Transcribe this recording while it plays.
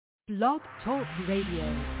Blog Talk Radio.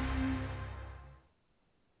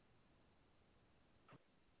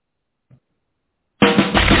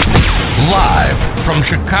 Live from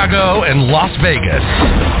Chicago and Las Vegas,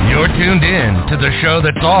 you're tuned in to the show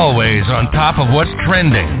that's always on top of what's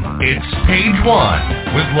trending. It's Page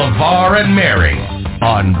One with Levar and Mary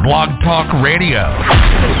on Blog Talk Radio.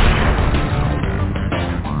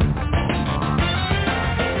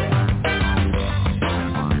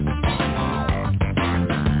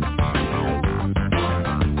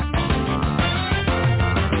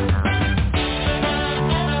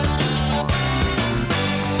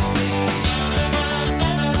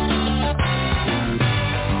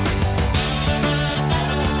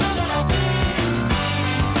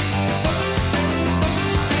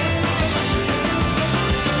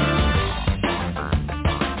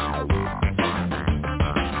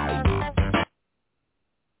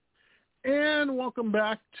 Welcome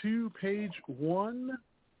back to Page One.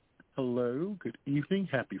 Hello, good evening,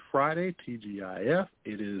 happy Friday, TGIF.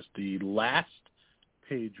 It is the last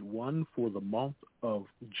Page One for the month of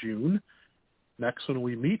June. Next when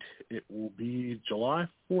we meet, it will be July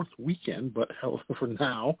 4th weekend, but hell, for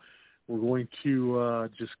now, we're going to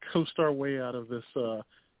just coast our way out of this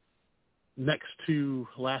next two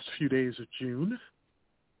last few days of June.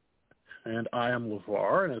 And I am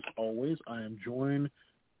Levar, and as always, I am joined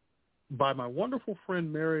by my wonderful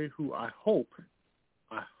friend Mary, who I hope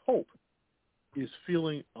is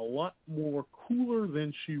feeling a lot more cooler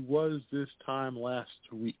than she was this time last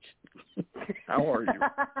week. How are you?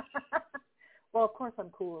 Well, of course I'm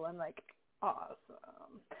cool. I'm like, awesome.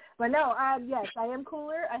 But no, yes, I am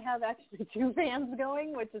cooler. I have actually 2 fans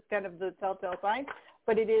going, which is kind of the telltale sign.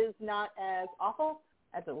 But it is not as awful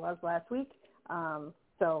as it was last week.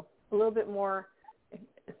 So a little bit more,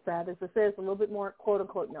 as sad as this is, a little bit more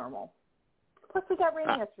quote-unquote normal. Plus, we got rain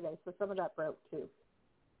yesterday, so some of that broke, too.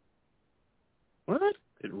 What?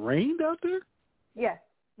 It rained out there? Yes.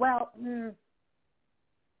 Well,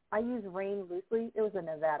 I use rain loosely. It was a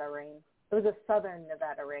Nevada rain. It was a southern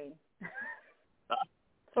Nevada rain.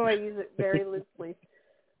 So I use it very loosely.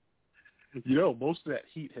 You know, most of that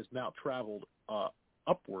heat has now traveled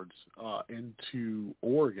upwards into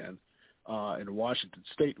Oregon and Washington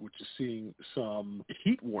State, which is seeing some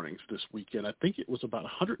heat warnings this weekend. I think it was about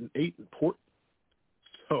 108 in Portland.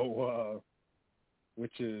 So,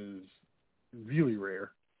 which is really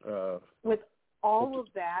rare. With all of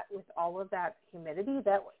that humidity,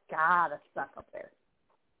 that gotta suck up there.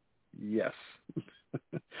 Yes.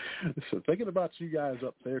 So thinking about you guys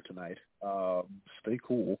up there tonight, stay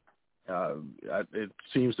cool. It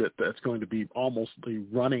seems that that's going to be almost the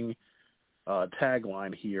running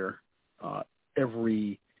tagline here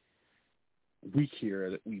every week here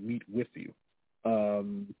that we meet with you.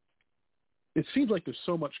 It seems like there's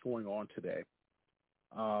so much going on today.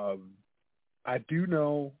 I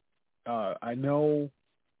know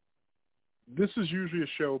this is usually a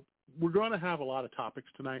show. We're going to have a lot of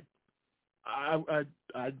topics tonight. I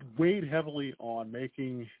weighed heavily on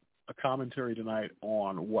making a commentary tonight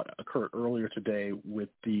on what occurred earlier today with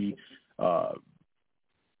the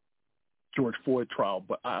George Floyd trial,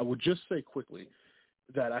 but I would just say quickly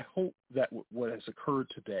that I hope that what has occurred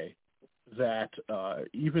today, that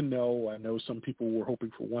even though I know some people were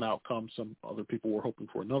hoping for one outcome, some other people were hoping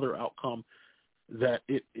for another outcome, that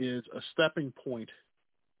it is a stepping point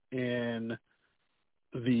in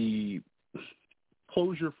the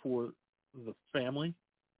closure for the family,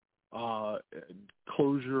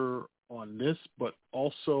 closure on this, but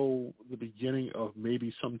also the beginning of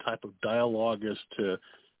maybe some type of dialogue as to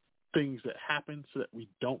things that happen so that we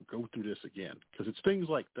don't go through this again. Because it's things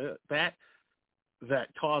like that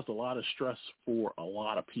caused a lot of stress for a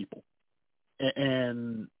lot of people.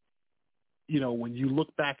 And, you know, when you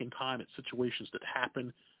look back in time at situations that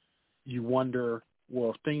happen, you wonder,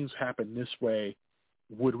 well, if things happen this way,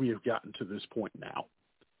 would we have gotten to this point now?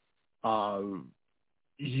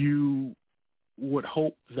 You would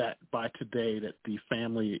hope that by today that the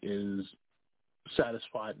family is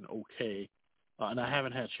satisfied and okay. And I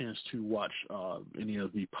haven't had a chance to watch any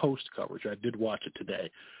of the post coverage. I did watch it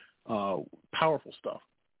today. Powerful stuff.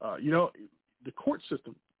 You know, the court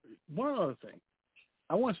system, one other thing,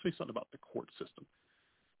 I want to say something about the court system.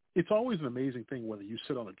 It's always an amazing thing whether you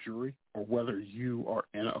sit on a jury or whether you are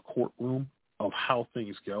in a courtroom of how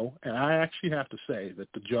things go. And I actually have to say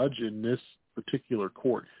that the judge in this particular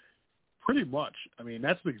court pretty much, I mean,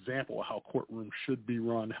 that's an example of how courtrooms should be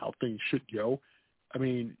run, how things should go. I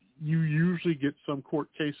mean, you usually get some court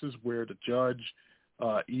cases where the judge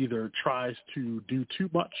either tries to do too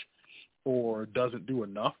much or doesn't do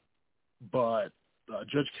enough. But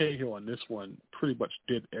Judge Cahill on this one pretty much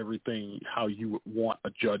did everything how you would want a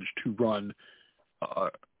judge to run a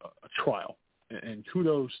trial. And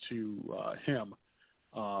kudos to him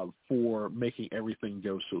for making everything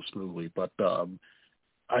go so smoothly. But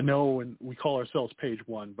I know, and we call ourselves Page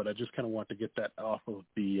One, but I just kind of want to get that off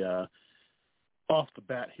the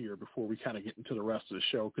bat here before we kind of get into the rest of the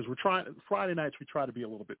show, because Friday nights we try to be a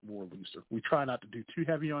little bit more looser. We try not to do too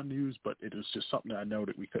heavy on news, but it is just something that I know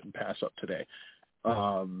that we couldn't pass up today.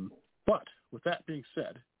 But with that being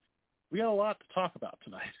said, we got a lot to talk about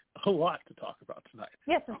tonight.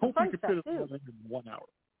 Yes, and some fun stuff too. In 1 hour,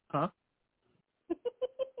 huh?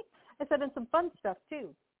 I said, and some fun stuff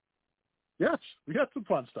too. Yes, we got some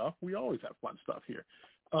fun stuff. We always have fun stuff here.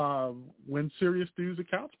 When serious news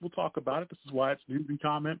accounts, we'll talk about it. This is why it's News and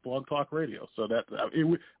Comment Blog Talk Radio. So that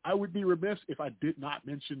I would be remiss if I did not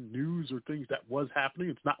mention news or things that was happening.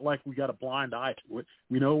 It's not like we got a blind eye to it.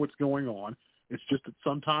 We know what's going on. It's just that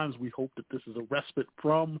sometimes we hope that this is a respite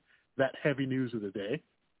from that heavy news of the day.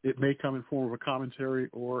 It may come in form of a commentary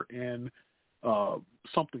or in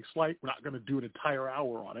something slight. We're not going to do an entire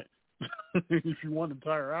hour on it. If you want an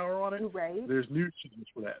entire hour on it, right. There's news channels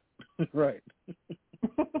for that. Right.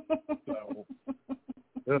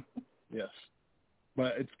 So, yes.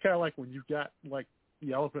 But it's kind of like when you've got, like,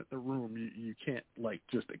 the elephant in the room, you can't, like,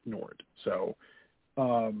 just ignore it. So,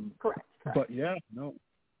 correct. But, yeah, no.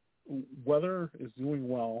 Weather is doing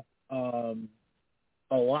well.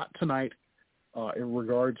 A lot tonight in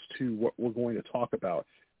regards to what we're going to talk about.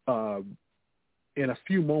 In a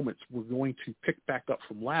few moments, we're going to pick back up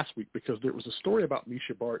from last week because there was a story about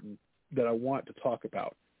Misha Barton that I want to talk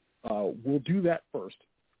about. We'll do that first.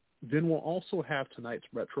 Then we'll also have tonight's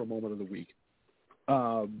Retro Moment of the Week.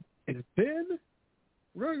 And then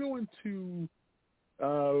we're going to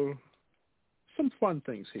go into some fun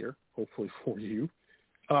things here, hopefully for you.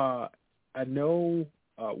 I know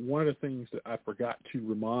one of the things that I forgot to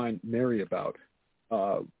remind Mary about,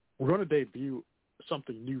 we're going to debut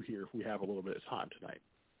something new here if we have a little bit of time tonight.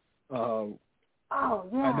 Oh,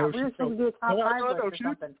 yeah. We're supposed to do a top 5 list or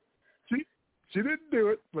something. She didn't do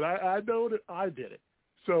it, but I know that I did it.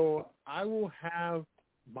 So I will have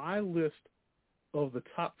my list of the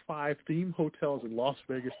top 5 theme hotels in Las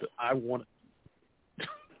Vegas that I want to.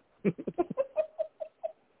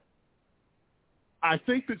 I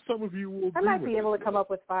think that some of you will agree. I might be able to come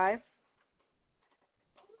up with 5.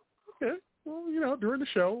 Okay. Well, during the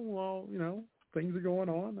show, while, things are going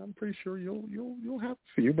on, I'm pretty sure you'll have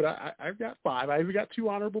a few, but I've got 5. I even got 2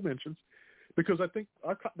 honorable mentions because I think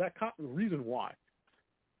the reason why,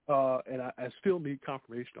 and I still need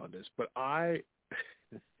confirmation on this, but I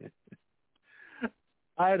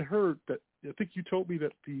had heard that, I think you told me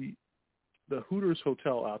that the Hooters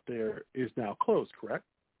Hotel out there is now closed, correct?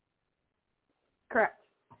 Correct.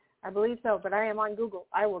 I believe so, but I am on Google.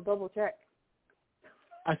 I will double check.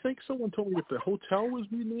 I think someone told me that the hotel was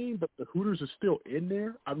renamed, but the Hooters is still in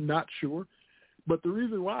there. I'm not sure. But the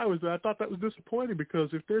reason why was that I thought that was disappointing because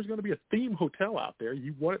if there's going to be a theme hotel out there,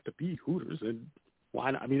 you want it to be Hooters, and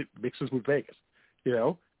why not? I mean, it mixes with Vegas,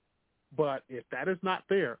 But if that is not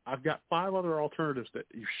there, I've got 5 other alternatives that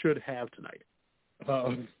you should have tonight.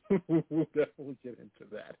 We'll definitely get into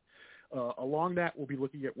that. Along that, we'll be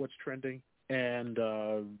looking at what's trending, and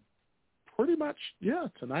pretty much,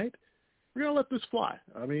 tonight we're going to let this fly.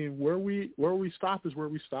 I mean, where we stop is where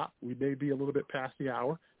we stop. We may be a little bit past the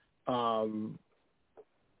hour.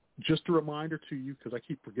 Just a reminder to you, because I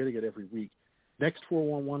keep forgetting it every week, next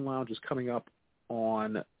 411 Lounge is coming up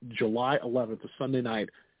on July 11th, a Sunday night,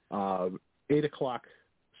 8 o'clock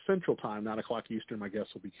Central Time, 9 o'clock Eastern. My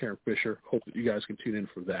guest will be Karen Fisher. Hope that you guys can tune in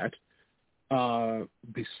for that.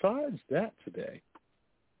 Besides that today,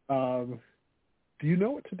 do you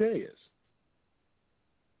know what today is?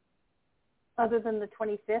 Other than the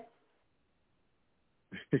 25th?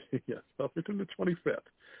 Yes, other than the 25th.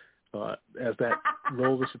 As that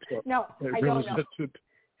rolls us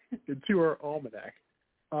into our almanac.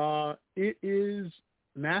 It is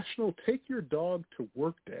National Take Your Dog to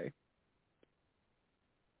Work Day.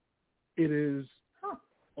 It is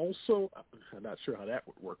also, I'm not sure how that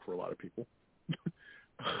would work for a lot of people.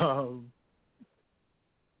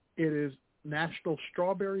 It is National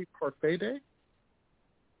Strawberry Parfait Day.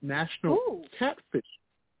 National Catfish.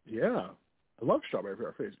 Yeah, I love strawberry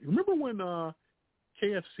parfaits. Remember when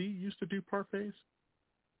KFC used to do parfaits?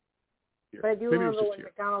 But I do remember when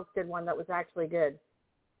McDonald's did one that was actually good.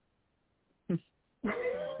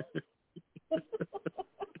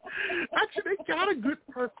 Actually, they got a good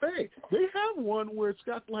parfait. They have one where it's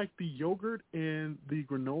got like the yogurt and the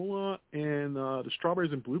granola and the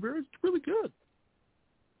strawberries and blueberries. It's really good.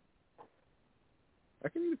 I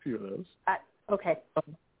can eat a few of those. Okay.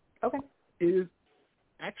 Okay. It is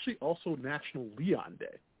actually also National Leon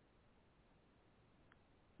Day.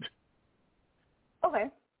 Okay.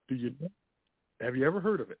 Have you ever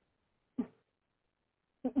heard of it?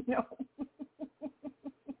 No.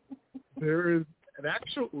 There is an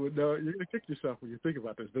actual, no, you're going to kick yourself when you think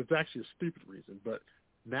about this. That's actually a stupid reason, but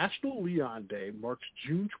National Leon Day marks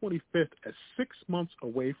June 25th as 6 months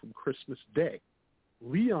away from Christmas Day.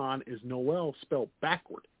 Leon is Noel spelled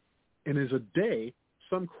backward, and is a day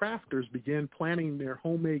some crafters began planning their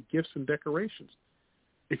homemade gifts and decorations.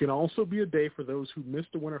 It can also be a day for those who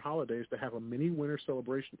missed the winter holidays to have a mini winter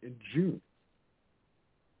celebration in June.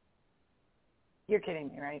 You're kidding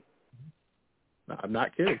me, right? No, I'm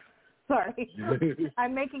not kidding. Sorry.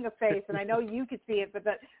 I'm making a face, and I know you can see it, but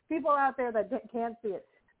the people out there that can't see it,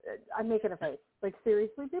 I'm making a face. Like,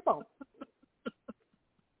 seriously, people.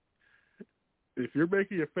 If you're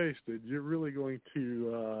making a face, then you're really going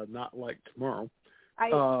to not like tomorrow.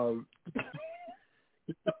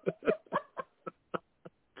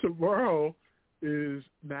 Tomorrow is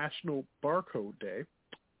National Barcode Day.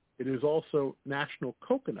 It is also National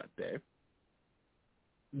Coconut Day.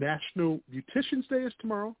 National Beautician's Day is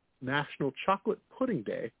tomorrow. National Chocolate Pudding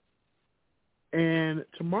Day. And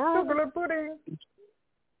tomorrow... Chocolate pudding!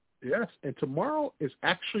 Yes, and tomorrow is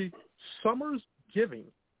actually Summer's Giving,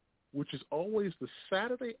 which is always the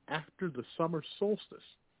Saturday after the summer solstice.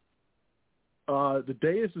 The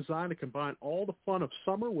day is designed to combine all the fun of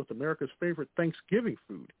summer with America's favorite Thanksgiving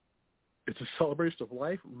food. It's a celebration of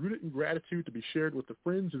life rooted in gratitude to be shared with the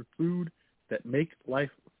friends and food that make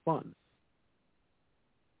life fun.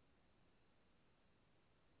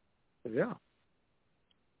 So, yeah.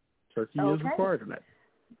 Turkey is required in that.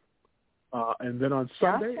 And then on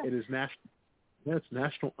Sunday, it is it's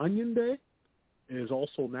National Onion Day. It is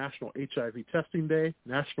also National HIV Testing Day,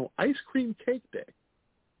 National Ice Cream Cake Day,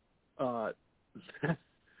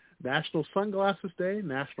 National Sunglasses Day,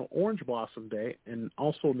 National Orange Blossom Day, and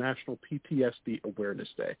also National PTSD Awareness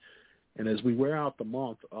Day. And as we wear out the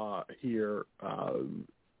month here,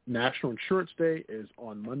 National Insurance Day is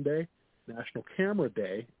on Monday, National Camera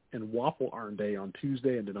Day and Waffle Iron Day on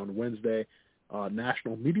Tuesday, and then on Wednesday,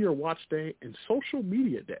 National Meteor Watch Day and Social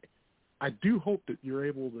Media Day. I do hope that you're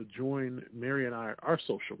able to join Mary and I our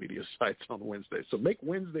social media sites on Wednesday. So make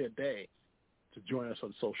Wednesday a day to join us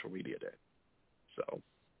on Social Media Day. So,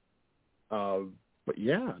 but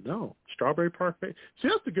yeah, no, Strawberry Parfait. See,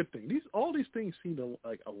 that's the good thing. All these things seem to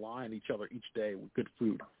like align each other each day with good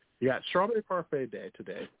food. You got Strawberry Parfait Day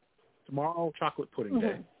today, tomorrow Chocolate Pudding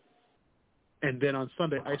Day, and then on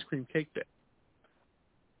Sunday Ice Cream Cake Day.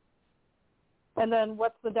 And then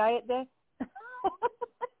what's the diet day?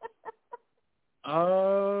 I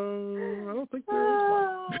don't think there is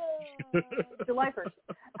one. July 1st.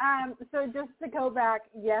 So just to go back,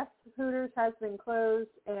 yes, Hooters has been closed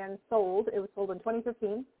and sold. It was sold in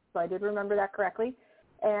 2015, so I did remember that correctly.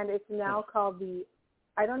 And it's now called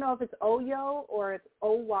I don't know if it's OYO or it's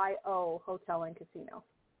OYO Hotel and Casino.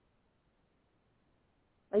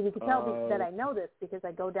 Like you can tell that I know this because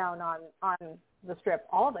I go down on the Strip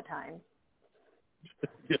all the time.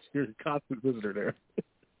 Yes, you're a constant visitor there.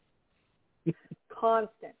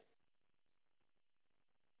 Constant.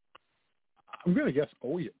 I'm going to guess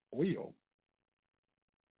Oyo.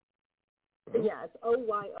 Yeah, it's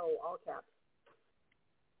OYO, all caps.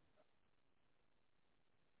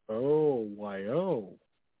 OYO.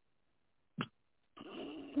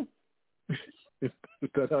 Is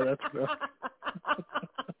that how that's spelled?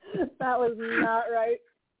 That was not right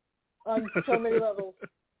on so many levels.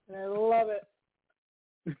 And I love it.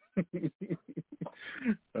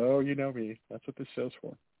 Oh, you know me. That's what this show's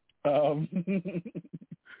for.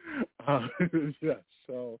 Yeah,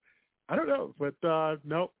 so I don't know, but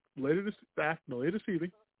no. Later this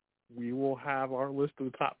evening, we will have our list of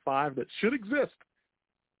the top 5 that should exist.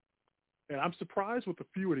 And I'm surprised with a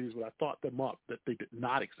few of these when I thought them up that they did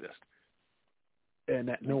not exist, and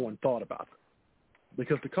that no one thought about them,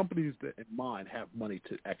 because the companies that in mind have money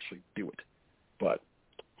to actually do it, but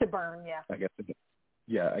to burn, yeah. I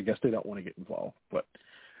guess they don't want to get involved, but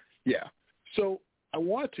yeah. So I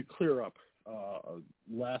wanted to clear up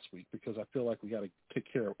last week because I feel like we got to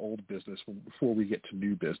take care of old business before we get to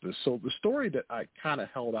new business. So the story that I kind of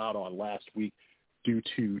held out on last week due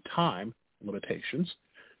to time limitations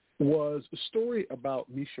was a story about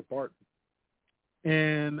Misha Barton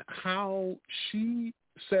and how she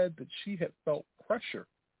said that she had felt pressure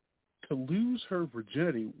to lose her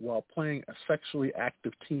virginity while playing a sexually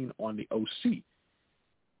active teen on the OC.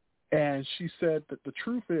 And she said that the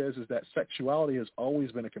truth is that sexuality has always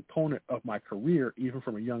been a component of my career. Even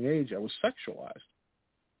from a young age, I was sexualized.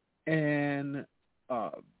 And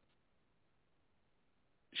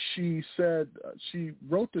she said she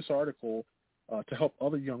wrote this article to help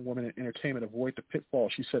other young women in entertainment avoid the pitfall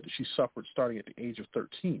she said that she suffered starting at the age of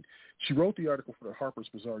 13. She wrote the article for the Harper's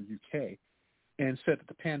Bazaar UK and said that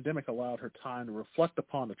the pandemic allowed her time to reflect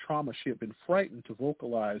upon the trauma she had been frightened to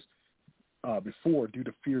vocalize before due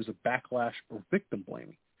to fears of backlash or victim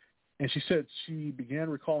blaming. And she said she began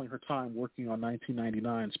recalling her time working on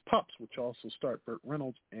 1999's Pups, which also starred Burt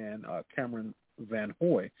Reynolds and Cameron Van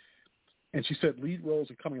Hoy. And she said lead roles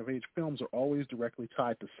in coming-of-age films are always directly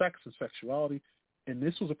tied to sex and sexuality, and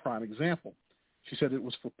this was a prime example. She said it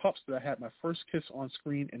was for Pups that I had my first kiss on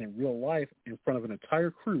screen and in real life in front of an entire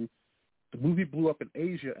crew. The movie blew up in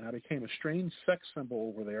Asia, and I became a strange sex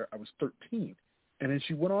symbol over there. I was 13. And then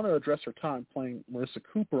she went on to address her time playing Marissa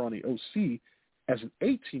Cooper on the OC as an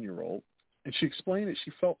 18-year-old, and she explained that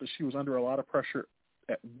she felt that she was under a lot of pressure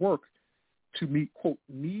at work to meet, quote,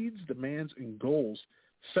 needs, demands, and goals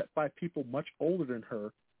set by people much older than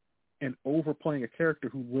her and overplaying a character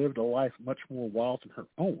who lived a life much more wild than her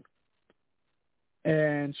own.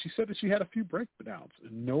 And she said that she had a few breakdowns,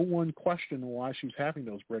 and no one questioned why she was having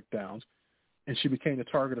those breakdowns, and she became the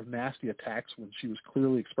target of nasty attacks when she was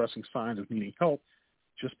clearly expressing signs of needing help.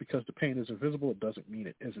 Just because the pain is invisible, it doesn't mean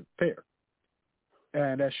it isn't there.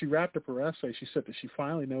 And as she wrapped up her essay, she said that she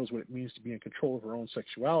finally knows what it means to be in control of her own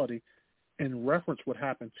sexuality and referenced what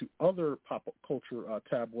happened to other pop culture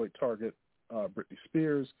tabloid target, Britney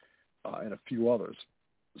Spears, and a few others.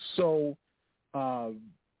 So,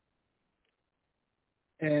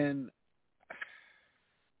 and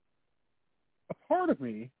a part of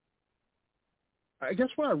me, I guess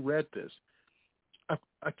when I read this, I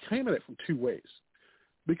came at it from two ways.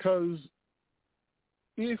 Because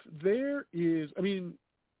if there is, I mean,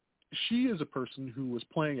 she is a person who was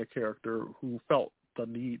playing a character who felt the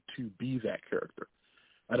need to be that character.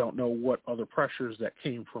 I don't know what other pressures that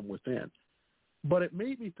came from within. But it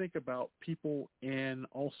made me think about people and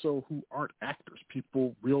also who aren't actors,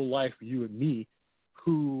 people, real life, you and me,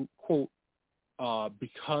 who, quote,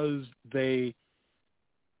 because they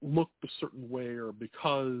looked a certain way or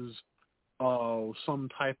because of some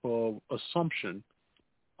type of assumption,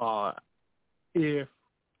 if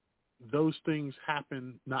those things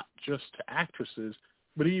happen not just to actresses,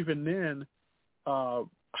 but even then,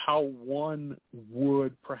 how one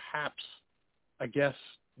would perhaps, I guess,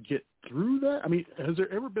 get through that? I mean, has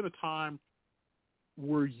there ever been a time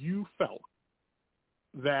where you felt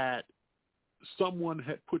that someone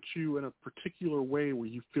had put you in a particular way where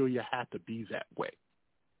you feel you had to be that way?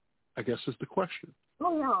 I guess is the question.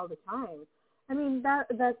 Oh yeah, all the time. I mean, that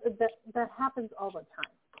happens all the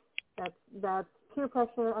time. That's peer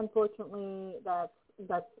pressure. Unfortunately,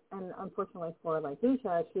 and unfortunately for like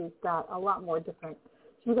Nisha, she's got a lot more different.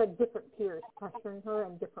 She's got different peers pressuring her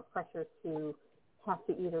and different pressures to have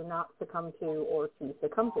to either not succumb to or to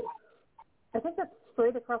succumb to. I think that's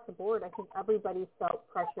straight across the board. I think everybody felt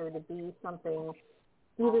pressure to be something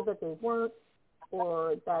either that they weren't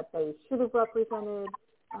or that they should have represented.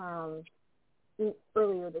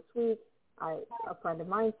 Earlier this week, a friend of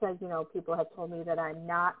mine said, people have told me that I'm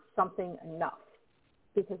not something enough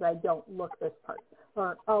because I don't look this part.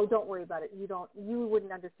 Or, oh, don't worry about it. You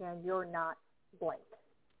wouldn't understand. You're not blank.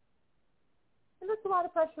 And that's a lot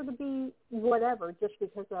of pressure to be whatever just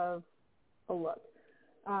because of a look.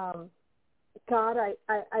 God,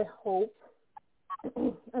 I hope,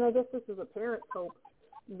 and I guess this is a parent's hope,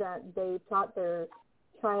 that they taught their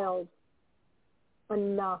child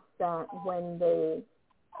enough that when they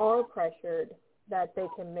are pressured, that they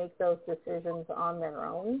can make those decisions on their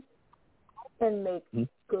own and make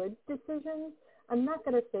good decisions. I'm not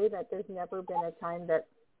going to say that there's never been a time that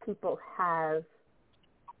people have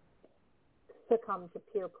succumbed to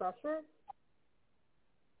peer pressure,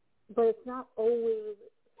 but it's not always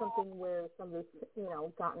something where somebody's,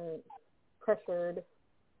 gotten pressured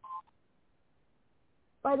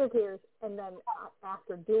by their peers, and then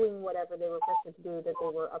after doing whatever they were pressured to do, that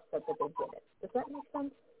they were upset that they did it. Does that make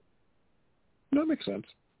sense? No, it makes sense.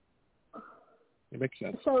 It makes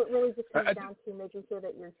sense. So it really just comes down to making sure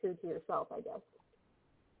that you're true to yourself, I guess.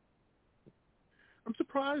 I'm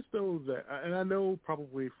surprised, though, that, and I know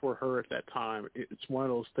probably for her at that time, it's one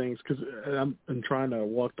of those things, because I'm trying to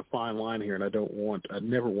walk the fine line here, and I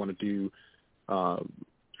never want to do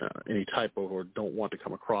any type of, or don't want to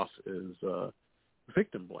come across as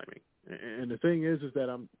victim blaming. And the thing is that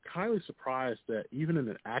I'm highly surprised that even in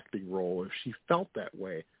an acting role, if she felt that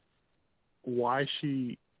way, why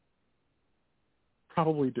she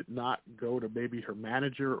probably did not go to maybe her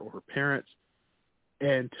manager or her parents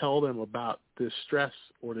and tell them about this stress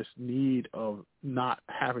or this need of not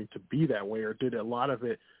having to be that way, or did a lot of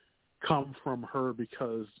it come from her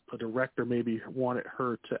because a director maybe wanted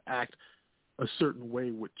her to act a certain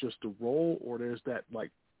way with just a role, or there's that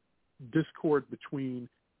like discord between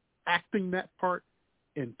acting that part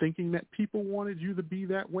and thinking that people wanted you to be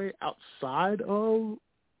that way outside of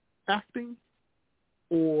acting,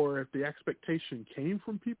 or if the expectation came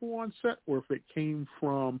from people on set, or if it came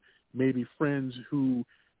from maybe friends who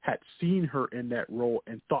had seen her in that role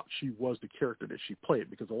and thought she was the character that she played.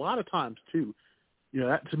 Because a lot of times, too,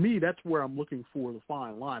 that, to me, that's where I'm looking for the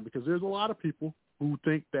fine line, because there's a lot of people who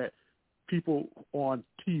think that people on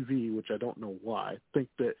TV, which I don't know why, think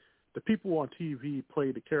that the people on TV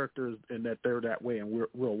play the characters and that they're that way in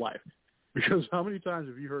real life. Because how many times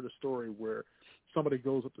have you heard a story where somebody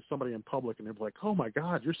goes up to somebody in public and they're like, oh, my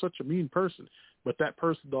God, you're such a mean person. But that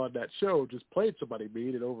person on that show just played somebody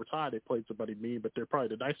mean, and over time they played somebody mean, but they're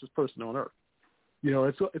probably the nicest person on earth.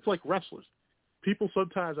 It's like wrestlers. People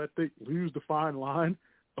sometimes, I think, lose the fine line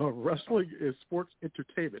of wrestling is sports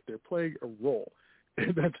entertainment. They're playing a role.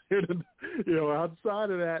 And that's it. Outside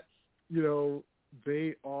of that,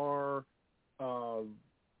 they are,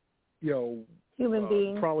 human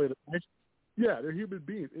beings. Probably they're human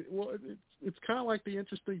beings. It's kind of like the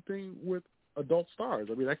interesting thing with adult stars.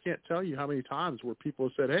 I mean, I can't tell you how many times where people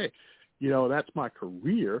have said, hey, that's my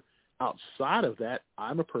career. Outside of that,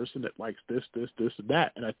 I'm a person that likes this, this, this, and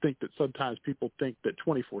that. And I think that sometimes people think that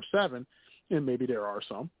 24/7, and maybe there are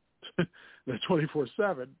some, that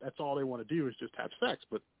 24/7, that's all they want to do is just have sex.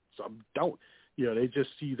 But some don't. They just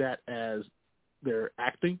see that as their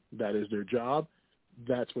acting. That is their job.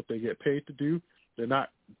 That's what they get paid to do. They're not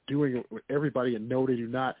doing it with everybody, and no, they do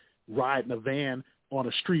not ride in a van on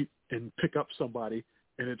a street and pick up somebody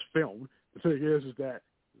and it's filmed. The thing is that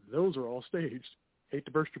those are all staged. Hate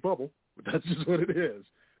to burst your bubble, but that's just what it is.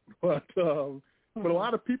 But a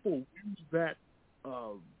lot of people use that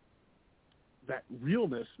that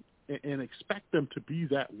realness and expect them to be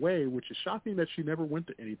that way, which is shocking that she never went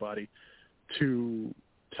to anybody to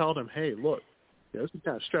tell them, hey, look, this is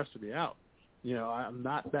kind of stressing me out. I'm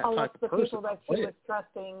not that type of person. The people that she was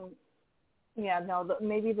trusting,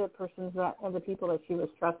 maybe the persons that, or the people that she was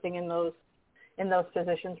trusting in those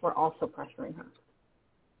positions were also pressuring her.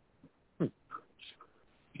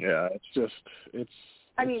 Yeah, it's.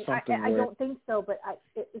 I mean, I don't think so, but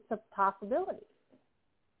it's a possibility.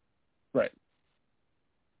 Right.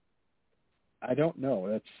 I don't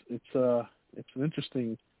know. It's an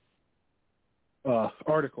interesting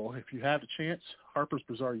article. If you have a chance, Harper's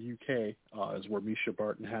Bazaar UK is where Misha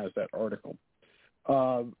Barton has that article.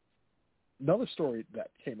 Another story that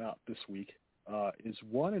came out this week is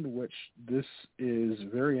one in which this is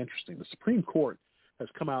very interesting. The Supreme Court has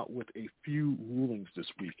come out with a few rulings this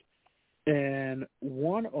week. And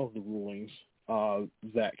one of the rulings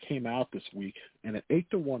that came out this week, in an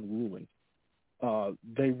 8-1 ruling,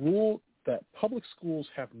 they ruled that public schools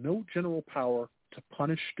have no general power to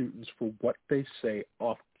punish students for what they say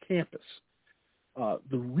off campus.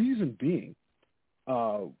 The reason being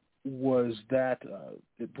was that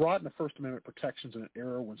it broadened the First Amendment protections in an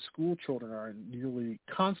era when school children are in nearly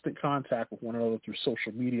constant contact with one another through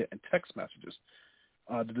social media and text messages.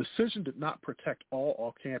 The decision did not protect all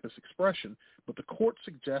off-campus expression, but the court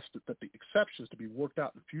suggested that the exceptions to be worked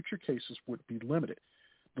out in future cases would be limited.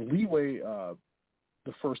 The leeway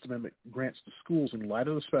the First Amendment grants to schools in light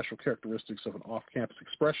of the special characteristics of an off-campus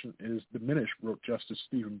expression is diminished, wrote Justice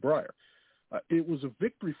Stephen Breyer. It was a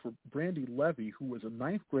victory for Brandy Levy, who was a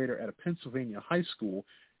ninth grader at a Pennsylvania high school,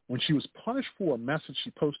 when she was punished for a message she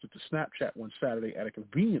posted to Snapchat one Saturday at a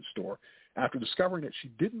convenience store after discovering that she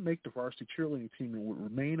didn't make the varsity cheerleading team and would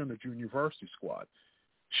remain on the junior varsity squad.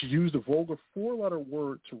 She used a vulgar 4-letter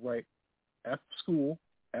word to write F school,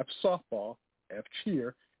 F softball, F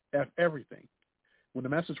cheer, F everything. When the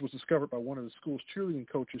message was discovered by one of the school's cheerleading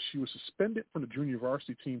coaches, she was suspended from the junior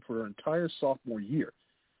varsity team for her entire sophomore year.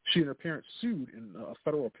 She and her parents sued in a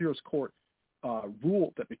federal appeals court,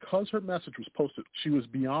 ruled that because her message was posted, she was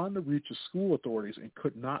beyond the reach of school authorities and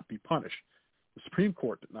could not be punished. The Supreme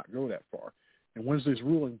Court did not go that far. And Wednesday's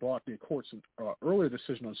ruling brought the court's earlier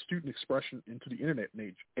decision on student expression into the Internet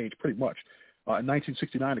age pretty much. In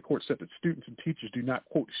 1969, the court said that students and teachers do not,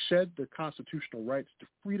 quote, shed their constitutional rights to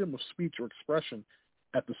freedom of speech or expression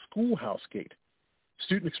at the schoolhouse gate.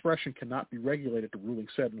 Student expression cannot be regulated, the ruling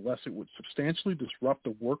said, unless it would substantially disrupt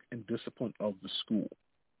the work and discipline of the school.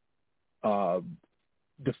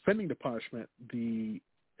 Defending the punishment, the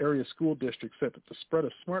area school district said that the spread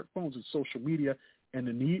of smartphones and social media and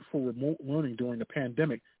the need for remote learning during the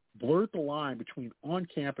pandemic blurred the line between on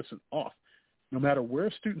campus and off. No matter where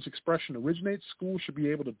a student's expression originates, schools should be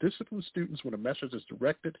able to discipline students when a message is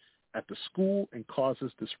directed at the school and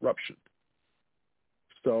causes disruption.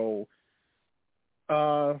 So,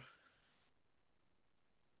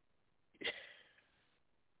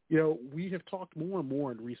 we have talked more and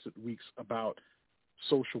more in recent weeks about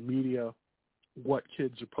social media, what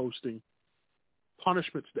kids are posting,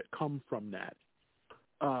 punishments that come from that.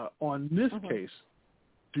 On this case,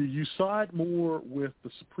 do you side more with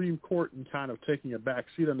the Supreme Court and kind of taking a back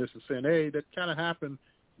seat on this and saying, hey, that kind of happened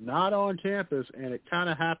not on campus, and it kind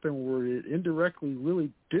of happened where it indirectly really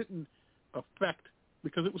didn't affect,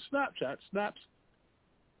 because it was Snapchat. Snaps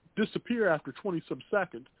disappear after 20-some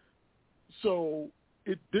seconds, so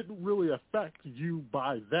it didn't really affect you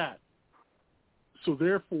by that. So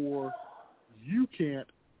therefore, you can't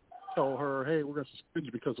tell her, hey, we're going to suspend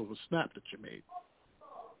you because of a snap that you made.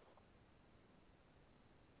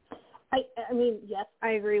 I mean, yes,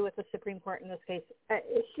 I agree with the Supreme Court in this case.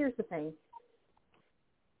 Here's the thing.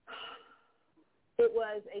 It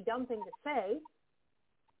was a dumb thing to say,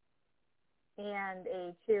 and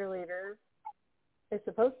a cheerleader is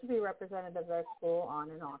supposed to be representative of their school on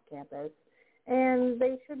and off campus, and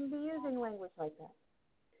they shouldn't be using language like that.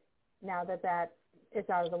 Now that is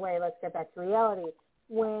out of the way, let's get back to reality.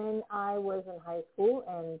 When I was in high school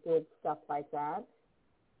and did stuff like that,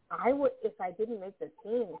 I would, if I didn't make the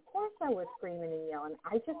team, of course I was screaming and yelling.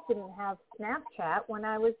 I just didn't have Snapchat when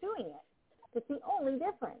I was doing it. That's the only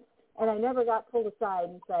difference. And I never got pulled aside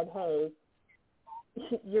and said, hey,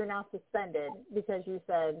 you're now suspended because you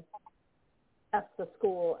said F the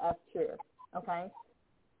school, F cheer, okay?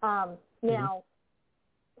 Now,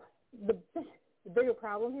 the bigger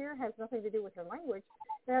problem here has nothing to do with her language.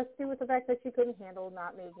 It has to do with the fact that she couldn't handle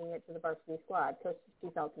not making it to the varsity squad because she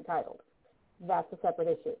felt entitled. That's a separate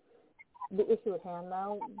issue. The issue at hand,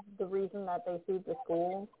 though, the reason that they sued the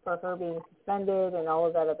school for her being suspended and all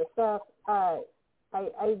of that other stuff, I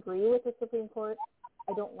agree with the Supreme Court.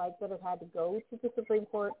 I don't like that it had to go to the Supreme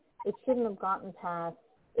Court. It shouldn't have gotten past.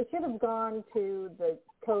 It should have gone to the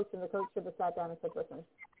coach, and the coach should have sat down and said, listen,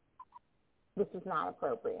 this is not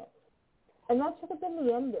appropriate. And that should have been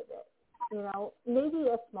the end of it. Maybe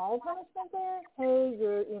a small punishment there. Hey,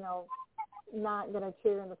 you're, not going to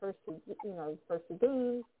cheer in the first two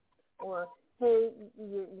games, or hey,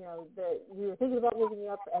 you were thinking about moving you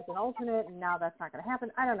up as an alternate, and now that's not going to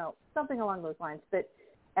happen. I don't know, something along those lines. But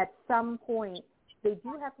at some point, they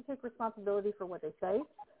do have to take responsibility for what they say.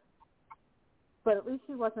 But at least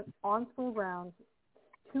she wasn't on school grounds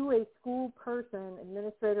to a school person,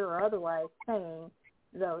 administrator, or otherwise saying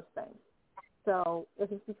those things. So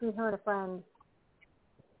if it's between her and a friend,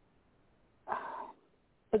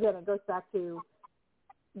 again, it goes back to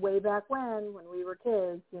way back when we were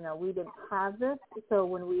kids, we didn't have this. So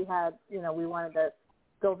when we had, we wanted to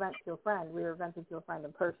go vent to a friend, we were venting to a friend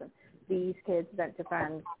in person. These kids vent to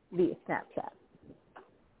friends via Snapchat.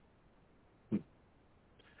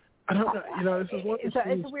 I don't know. This is what it's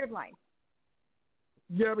a weird line.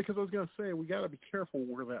 Yeah, because I was going to say, we got to be careful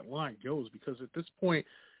where that line goes, because at this point,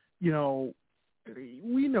 we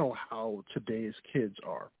know how today's kids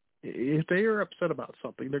are. If they are upset about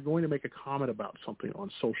something, they're going to make a comment about something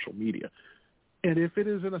on social media. And if it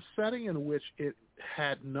is in a setting in which it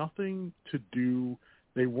had nothing to do,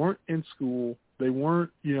 they weren't in school, they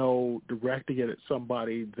weren't, directing it at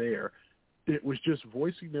somebody there, it was just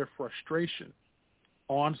voicing their frustration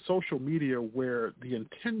on social media where the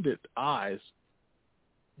intended eyes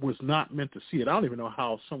was not meant to see it. I don't even know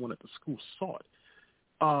how someone at the school saw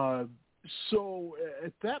it. So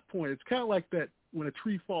at that point, it's kind of like that when a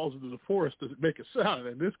tree falls into the forest, does it make a sound?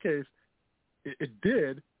 And in this case, it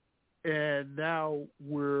did, and now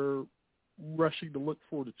we're rushing to look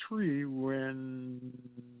for the tree when,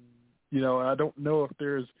 I don't know if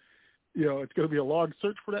there's, it's going to be a long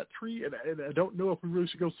search for that tree, and I don't know if we really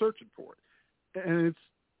should go searching for it. And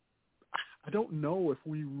I don't know if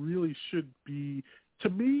we really should be. To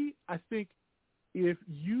me, I think if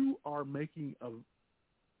you are making a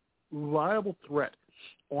viable threat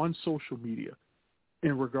on social media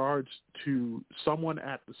in regards to someone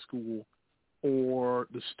at the school or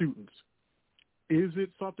the students, is it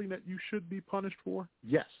something that you should be punished for?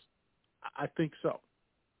 Yes, I think so.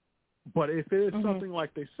 But if it is something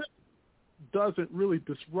like they said, doesn't really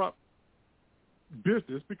disrupt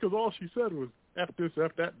business, because all she said was F this,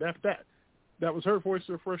 F that, F that. That was her voice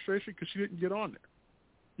of frustration because she didn't get on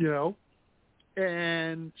there,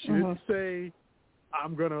 and she didn't say,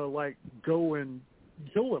 I'm going to, go and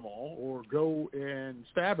kill them all or go and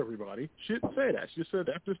stab everybody. She didn't say that. She just said,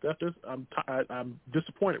 F this, I'm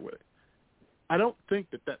disappointed with it. I don't think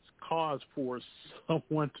that that's cause for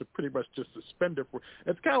someone to pretty much just suspend her for.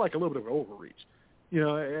 It's kind of like a little bit of overreach.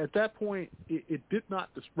 At that point, it did not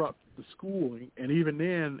disrupt the schooling, and even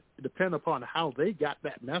then, depending upon how they got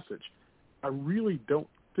that message, I really don't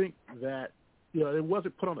think that, it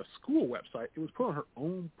wasn't put on a school website. It was put on her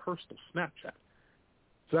own personal Snapchat.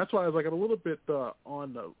 So that's why I was like, I'm a little bit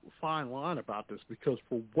on the fine line about this, because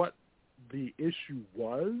for what the issue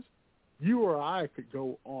was, you or I could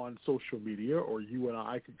go on social media, or you and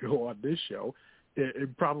I could go on this show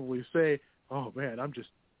and probably say, oh, man, I'm just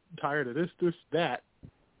tired of this, that.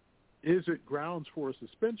 Is it grounds for a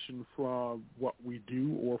suspension from what we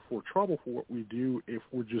do, or for trouble for what we do, if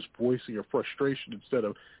we're just voicing a frustration instead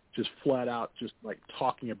of just flat out just like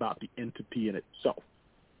talking about the entity in itself,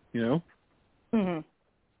 Mm-hmm.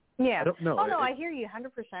 Yeah. I don't know. Oh, no, I hear you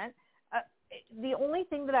 100%. The only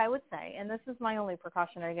thing that I would say, and this is my only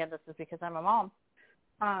precaution, and again, this is because I'm a mom,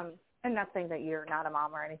 and not saying that you're not a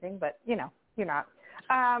mom or anything, but, you're not.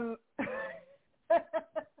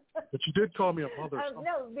 But you did call me a mother.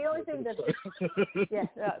 No, the only thing that,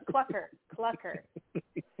 clucker,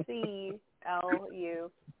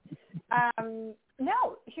 C-L-U.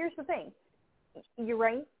 No, here's the thing. You're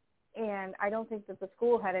right, and I don't think that the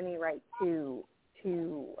school had any right to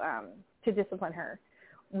discipline her.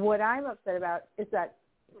 What I'm upset about is that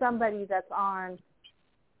somebody that's on,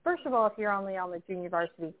 first of all, if you're only on the junior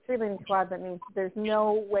varsity cheerleading squad, that means there's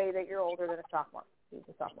no way that you're older than a sophomore. She's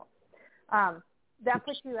a sophomore. That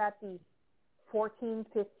puts you at the 14,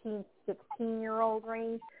 15, 16-year-old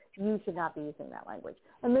range. You should not be using that language.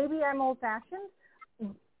 And maybe I'm old-fashioned,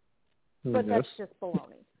 but that's just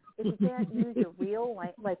baloney. If you can't use your real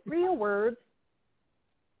words,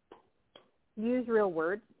 use real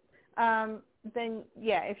words, then,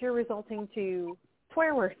 if you're resulting to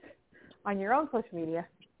swear words on your own social media,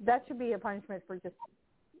 that should be a punishment for just,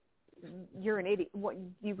 you're an idiot.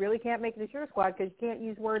 You really can't make it a cheer squad because you can't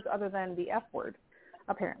use words other than the F word,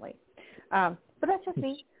 apparently. But that's just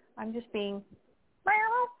me. I'm just being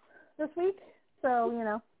this week.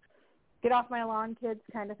 So, get off my lawn, kids,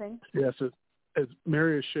 kind of thing. Yes, as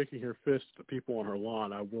Mary is shaking her fist at people on her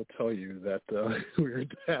lawn, I will tell you that we're at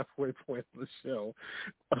the halfway point of the show.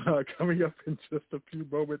 Coming up in just a few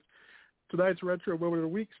moments, tonight's Retro Moment of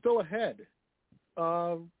the Week still ahead.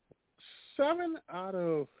 7 out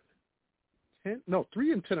of 10, no,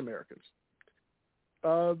 3 in 10 Americans.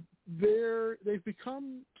 They've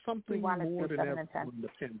become something more than ever in the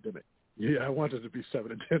pandemic. Yeah, I wanted it to be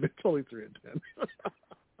 7 and 10. It's only 3 and 10.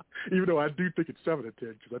 Even though I do think it's 7 and 10,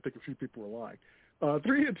 because I think a few people are lying.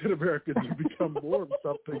 3 in 10 Americans have become more of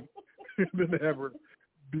something than ever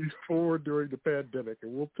before during the pandemic,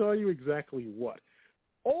 and we'll tell you exactly what.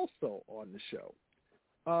 Also on the show,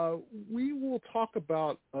 we will talk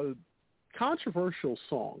about a controversial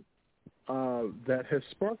song that has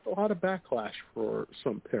sparked a lot of backlash for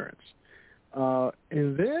some parents.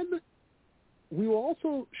 And then we will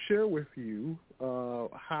also share with you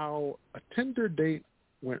how a Tinder date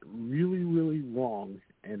went really, really wrong,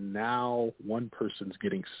 and now one person's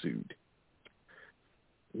getting sued.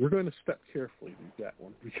 We're going to step carefully with that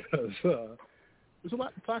one because there's a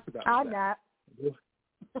lot to talk about. I'm not. yes.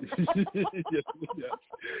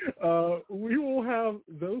 We will have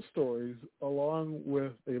those stories along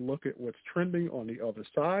with a look at what's trending on the other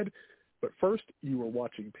side. But first, you are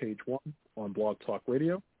watching Page 1 on Blog Talk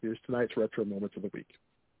Radio. Here's tonight's Retro Moments of the Week.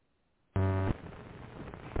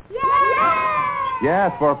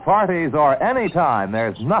 Yes, for parties or any time,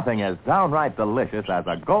 there's nothing as downright delicious as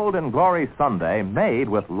a Golden Glory sundae made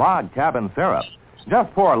with log cabin syrup.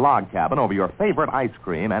 Just pour log cabin over your favorite ice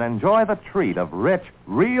cream and enjoy the treat of rich,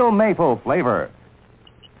 real maple flavor.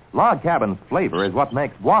 Log cabin's flavor is what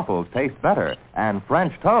makes waffles taste better and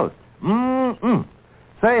French toast. Mmm.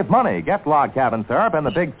 Save money. Get log cabin syrup in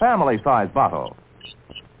the big family-size bottle.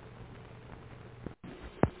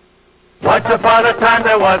 Once upon a time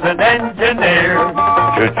there was an engineer.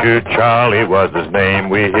 Choo-choo Charlie was his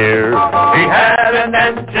name, we hear. He had an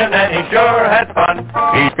engine and he sure had fun.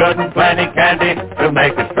 He's good and plenty candy to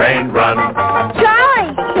make his train run.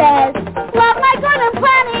 Charlie says, love my good and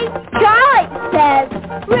plenty. Charlie says,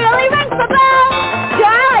 really rings the bell.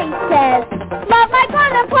 Charlie says, love my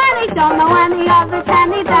good and plenty. Don't know any other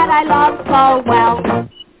candy that I love so well.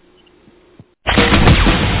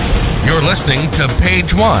 You're listening to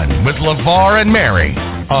Page 1 with Levar and Mary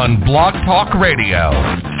on Blog Talk Radio.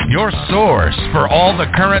 Your source for all the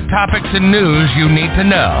current topics and news you need to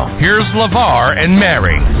know. Here's Levar and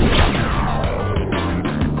Mary.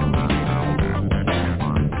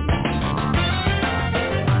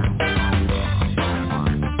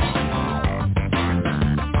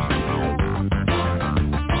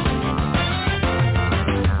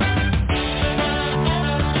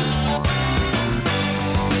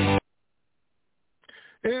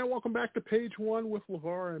 And welcome back to Page 1 with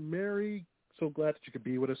Levar and Mary. So glad that you could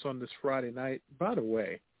be with us on this Friday night. By the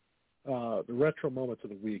way, the retro moments of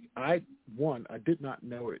the week. I did not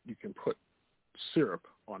know it. You can put syrup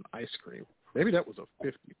on ice cream. Maybe that was a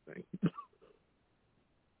 50 thing.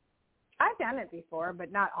 I've done it before,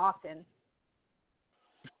 but not often.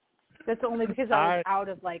 That's only because I was out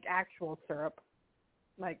of like actual syrup,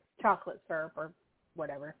 like chocolate syrup or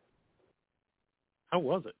whatever. How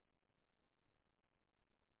was it?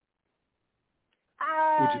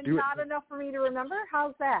 Would you do not enough for me to remember.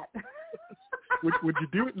 How's that? would you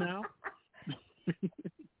do it now?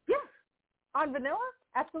 Yeah. On vanilla?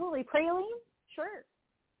 Absolutely. Praline? Sure.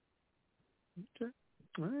 Okay.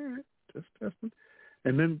 All right. Just testing.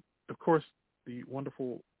 And then, of course, the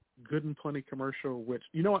wonderful Good and Plenty commercial, which,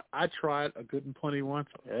 you know what? I tried a Good and Plenty once.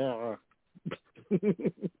 Yeah.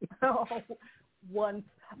 Oh, once.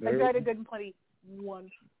 I tried a Good and Plenty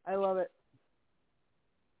once. I love it.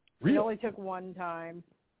 Really? It only took one time.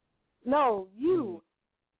 No, you.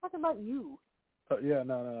 Talking about you. Yeah,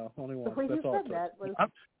 no. Only once. The way That's you all said that was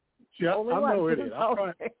only I'm no idiot.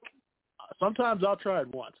 It Sometimes I'll try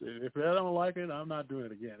it once. If I don't like it, I'm not doing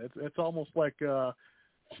it again. It's almost like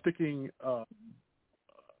sticking a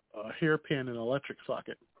hairpin in an electric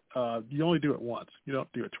socket. You only do it once. You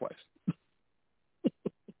don't do it twice.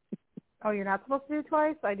 Oh, you're not supposed to do it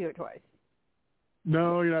twice? I do it twice.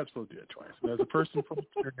 No, you're not supposed to do it twice. And as a person from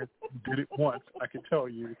experience who did it once, I can tell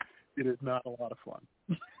you it is not a lot of fun.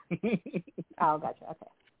 Oh, gotcha.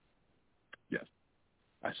 Okay. Yes.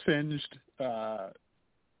 I singed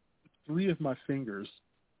 3 of my fingers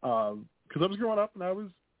because I was growing up and I was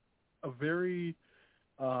a very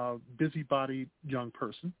busybody young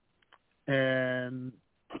person. And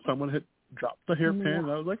someone had dropped the hairpin,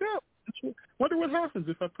 and I was like, oh, wonder what happens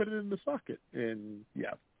if I put it in the socket. And,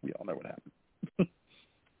 yeah, we all know what happened.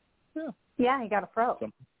 Yeah, you got a fro.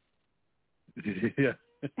 Yeah.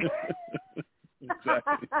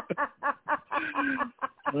 Exactly.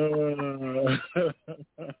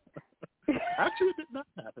 Actually, it did not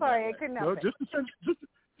happen. Sorry, I couldn't help it. Just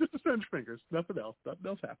to cinch fingers. Nothing else. Nothing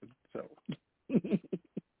else happened. So.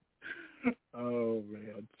 Oh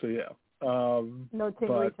man. So yeah. No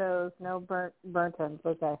tingly toes. No burnt ends.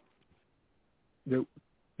 Okay. Nope.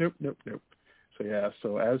 So yeah.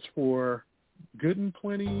 So as for Good and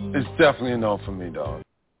Plenty, it's definitely a no for me, dog.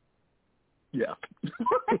 Yeah.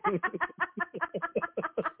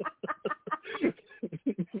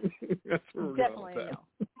 That's where we're definitely going with that.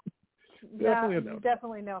 No. Definitely a no.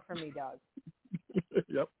 Definitely no for me, dog.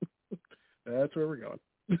 Yep. That's where we're going.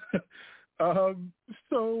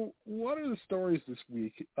 So one of the stories this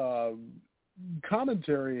week,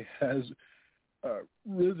 commentary has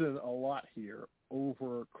risen a lot here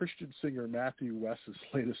over Christian singer Matthew West's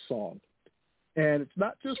latest song. And it's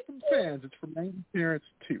not just from fans, it's from angry parents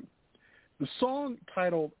too. The song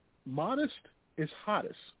titled Modest is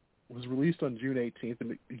Hottest was released on June 18th,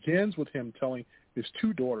 and it begins with him telling his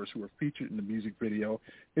 2 daughters who are featured in the music video,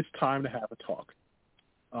 it's time to have a talk.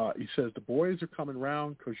 He says, the boys are coming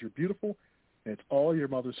round because you're beautiful, and it's all your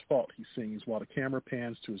mother's fault, he sings while the camera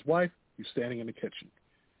pans to his wife, who's standing in the kitchen.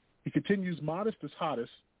 He continues, modest is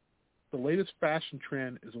hottest. The latest fashion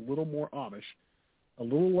trend is a little more Amish, a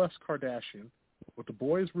little less Kardashian. What the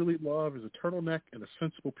boys really love is a turtleneck and a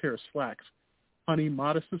sensible pair of slacks. Honey,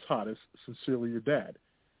 modest is hottest. Sincerely, your dad.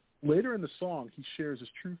 Later in the song, he shares his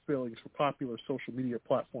true feelings for popular social media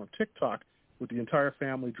platform TikTok with the entire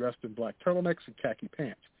family dressed in black turtlenecks and khaki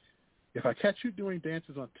pants. If I catch you doing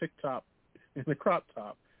dances on TikTok in a crop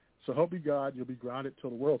top, so help me God, you'll be grounded till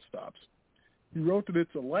the world stops. He wrote that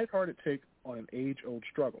it's a lighthearted take on an age-old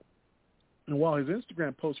struggle. And while his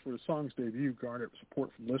Instagram post for the song's debut garnered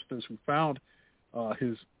support from listeners who found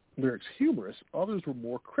his lyrics humorous, others were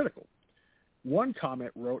more critical. One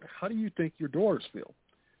comment wrote, how do you think your daughters feel?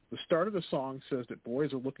 The start of the song says that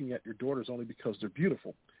boys are looking at your daughters only because they're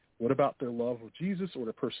beautiful. What about their love of Jesus or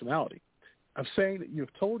their personality? I'm saying that you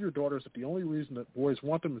have told your daughters that the only reason that boys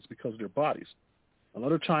want them is because of their bodies.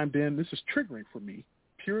 Another chimed in, this is triggering for me.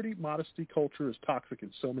 Purity, modesty culture is toxic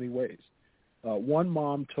in so many ways. One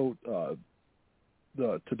mom told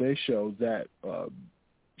the Today Show that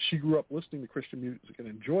she grew up listening to Christian music and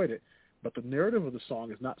enjoyed it, but the narrative of the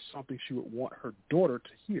song is not something she would want her daughter to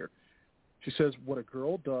hear. She says what a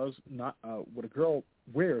girl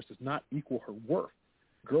wears does not equal her worth.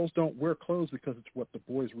 Girls don't wear clothes because it's what the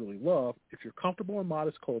boys really love. If you're comfortable in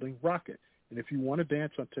modest clothing, rock it. And if you want to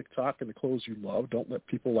dance on TikTok in the clothes you love, don't let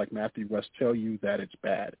people like Matthew West tell you that it's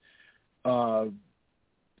bad.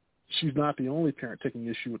 She's not the only parent taking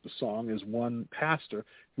issue with the song, as one pastor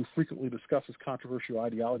who frequently discusses controversial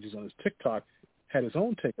ideologies on his TikTok had his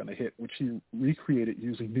own take on the hit, which he recreated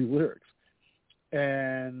using new lyrics.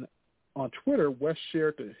 And on Twitter, West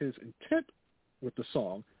shared that his intent with the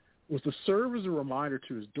song was to serve as a reminder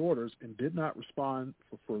to his daughters and did not respond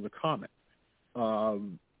for further comment.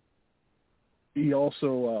 He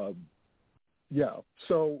also,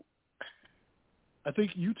 so I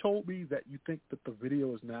think you told me that you think that the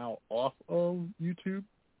video is now off of YouTube?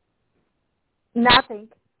 Nothing.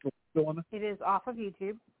 Still on it? It is off of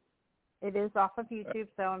YouTube. It is off of YouTube,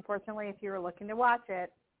 so unfortunately, if you were looking to watch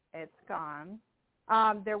it, it's gone.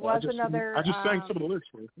 There was another... I just sang some of the lyrics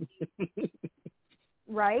for you.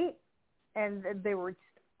 Right? And they were just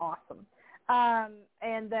awesome.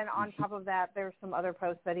 And then on top of that, there's some other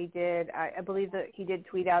posts that he did. I believe that he did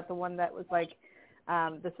tweet out the one that was like,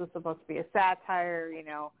 this was supposed to be a satire, you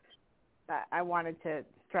know. I wanted to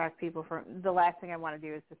distract people from, the last thing I want to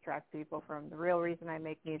do is distract people from the real reason I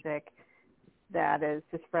make music. That is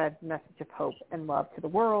to spread the message of hope and love to the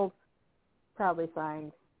world. Probably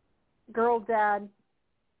signed Girl Dad.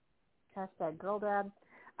 Hashtag Girl Dad.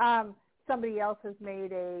 Somebody else has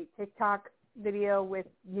made a TikTok video with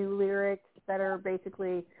new lyrics that are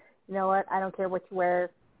basically, you know what, I don't care what you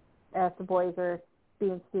wear. If the boys are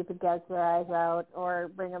being stupid, get their eyes out,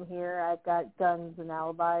 or bring them here. I've got guns and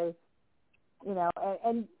alibis. You know,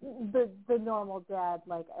 and the normal dad,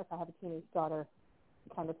 like, if I have a teenage daughter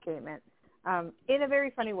kind of statement. In a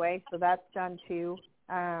very funny way, so that's done too.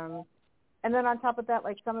 And then on top of that,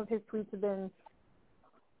 like, some of his tweets have been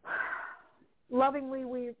lovingly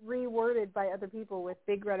reworded by other people with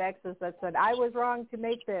big red X's that said, I was wrong to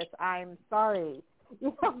make this, I'm sorry.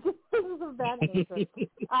 You know, just things of that nature.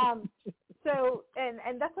 So,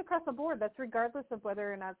 and that's across the board. That's regardless of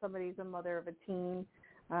whether or not somebody's a mother of a teen,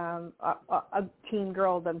 a teen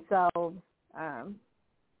girl themselves,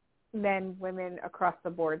 men, women, across the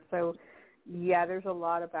board. So, yeah, there's a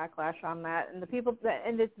lot of backlash on that. And the people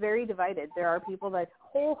and it's very divided. There are people that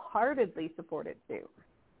wholeheartedly support it too.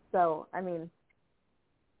 So, I mean,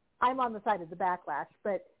 I'm on the side of the backlash,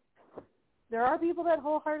 but there are people that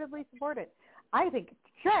wholeheartedly support it. I think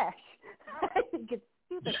it's trash. I think it's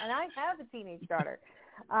stupid. And I have a teenage daughter.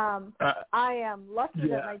 I am lucky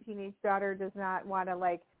that my teenage daughter does not want to,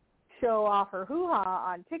 like, show off her hoo-ha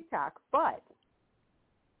on TikTok, but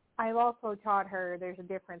I've also taught her there's a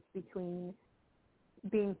difference between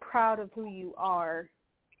being proud of who you are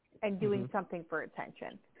and doing something for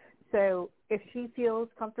attention. So if she feels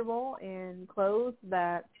comfortable in clothes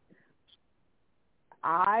that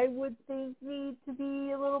I would think need to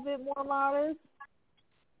be a little bit more modest,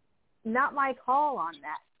 not my call on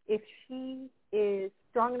that. If she is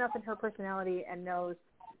strong enough in her personality and knows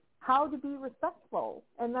how to be respectful,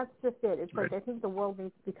 and that's just it. It's like, I think the world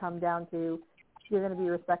needs to come down to, you're going to be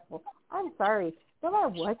respectful. I'm sorry. No matter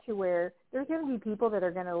what you wear, there's going to be people that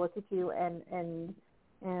are going to look at you and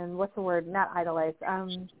what's the word? Not idolize.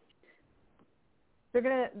 They're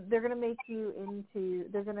gonna make you into.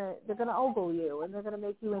 They're gonna ogle you, and they're gonna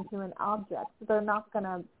make you into an object. They're not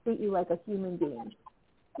gonna treat you like a human being.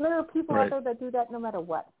 And there are people out there that do that no matter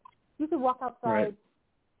what. You could walk outside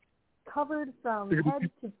covered from head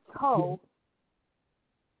to toe,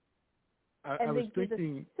 and they do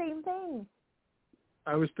the same thing.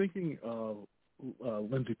 I was thinking of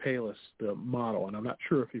Lindsay Palis, the model, and I'm not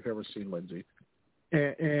sure if you've ever seen Lindsay.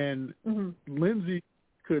 And Lindsay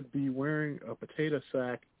could be wearing a potato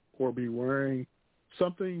sack or be wearing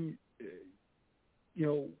something, you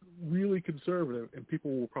know, really conservative, and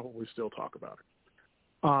people will probably still talk about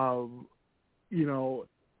her. You know,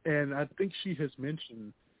 and I think she has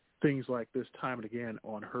mentioned things like this time and again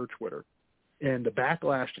on her Twitter. And the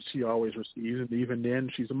backlash that she always receives, and even then,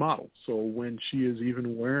 she's a model. So when she is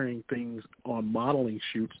even wearing things on modeling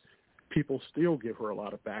shoots, people still give her a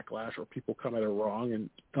lot of backlash, or people come at her wrong. And,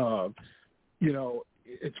 you know,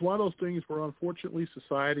 it's one of those things where, unfortunately,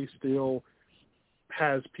 society still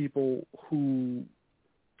has people who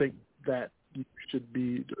think that you should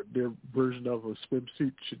be, their version of a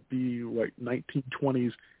swimsuit should be like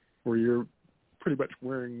 1920s, where you're pretty much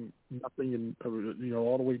wearing nothing and, you know,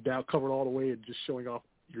 all the way down, covered all the way and just showing off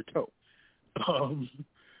your toe.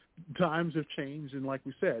 Times have changed, and like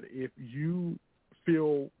we said, if you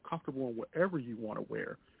feel comfortable in whatever you want to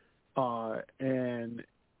wear, and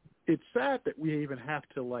it's sad that we even have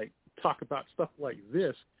to, like, talk about stuff like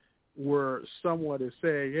this, where someone is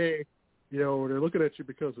saying, hey, you know, they're looking at you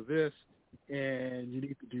because of this, and you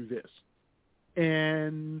need to do this.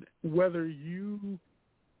 And whether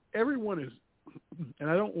everyone is, and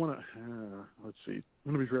I don't want to, let's see,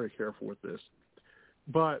 I'm going to be very careful with this,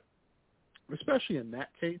 but especially in that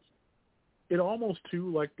case, it almost,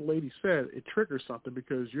 too, like the lady said, it triggers something,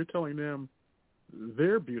 because you're telling them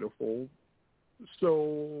they're beautiful.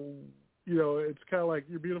 So, you know, it's kind of like,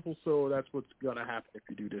 you're beautiful, so that's what's going to happen if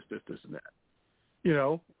you do this, this, this, and that. You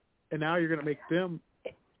know? And now you're going to make them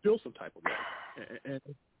feel some type of way. And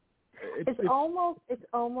it's almost.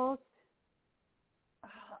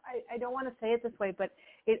 I don't want to say it this way, but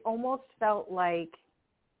it almost felt like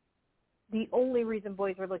the only reason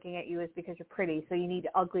boys were looking at you is because you're pretty, so you need to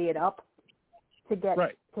ugly it up to get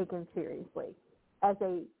taken seriously as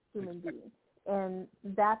a human being. And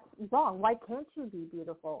that's wrong. Why can't you be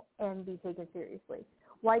beautiful and be taken seriously?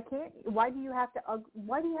 Why do you have to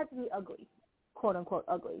be ugly, quote unquote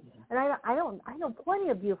ugly? And I know plenty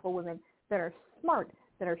of beautiful women that are smart,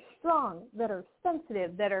 that are strong, that are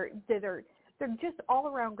sensitive, they're just all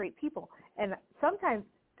around great people. And sometimes,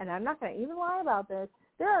 and I'm not going to even lie about this,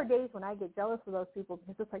 there are days when I get jealous of those people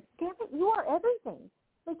because it's like, damn it, you are everything.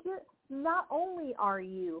 Like, you're not only are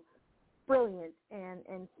you brilliant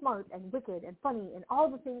and smart and wicked and funny and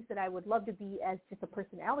all the things that I would love to be as just a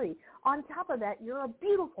personality. On top of that, you're a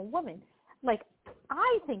beautiful woman. Like,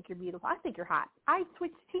 I think you're beautiful. I think you're hot. I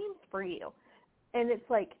switched teams for you. And it's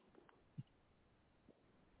like,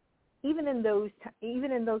 even in those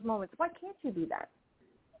moments, why can't you be that?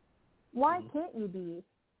 Why can't you be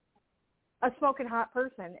a smoking hot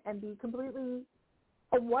person and be completely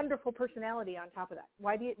a wonderful personality on top of that?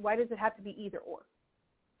 Why does it have to be either or?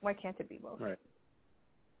 Why can't it be both? Right.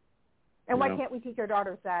 And why can't we teach our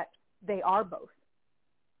daughters that they are both?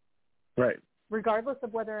 Right. Regardless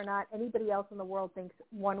of whether or not anybody else in the world thinks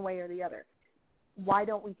one way or the other. Why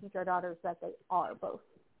don't we teach our daughters that they are both?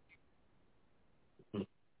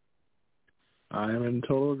 I am in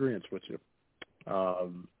total agreement with you.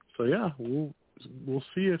 So yeah, we'll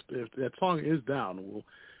see if that song is down.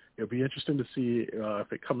 It'll be interesting to see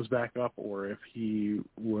if it comes back up or if he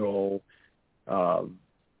will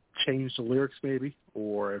change the lyrics maybe,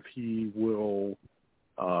 or if he will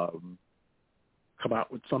come out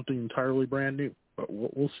with something entirely brand new. But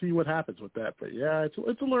we'll see what happens with that. But yeah,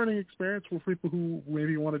 it's a learning experience for people who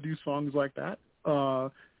maybe want to do songs like that.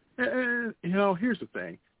 And here's the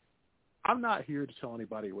thing. I'm not here to tell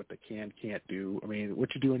anybody what they can't do. I mean,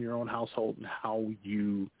 what you do in your own household and how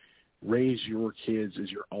you raise your kids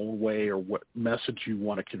is your own way or what message you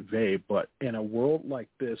want to convey. But in a world like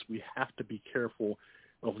this, we have to be careful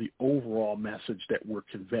of the overall message that we're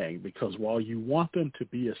conveying, because while you want them to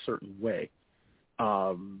be a certain way,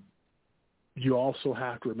 you also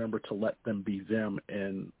have to remember to let them be them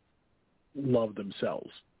and love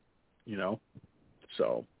themselves,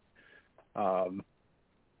 So,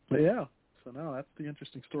 but yeah, so now that's the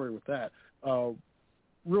interesting story with that.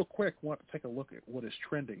 Real quick, want to take a look at what is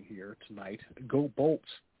trending here tonight. Go Bolts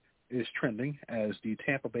is trending as the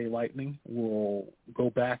Tampa Bay Lightning will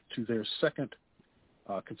go back to their second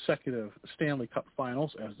consecutive Stanley Cup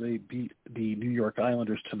Finals as they beat the New York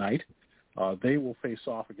Islanders tonight. They will face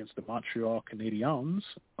off against the Montreal Canadiens,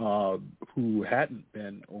 who haven't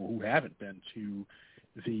been to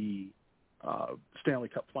the Stanley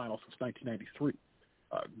Cup Finals since 1993.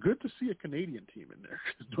 Good to see a Canadian team in there,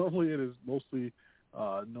 because normally it is mostly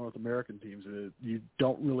North American teams. You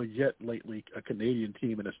don't really get lately a Canadian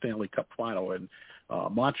team in a Stanley Cup final, and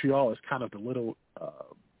Montreal is kind of the little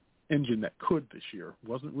engine that could this year.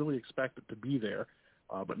 Wasn't really expected to be there,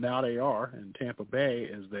 but now they are, and Tampa Bay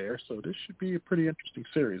is there, so this should be a pretty interesting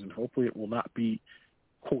series, and hopefully it will not be,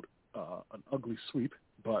 quote, an ugly sweep,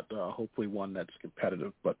 but hopefully one that's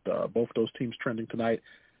competitive. But both those teams trending tonight.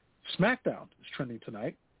 SmackDown is trending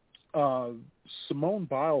tonight. Simone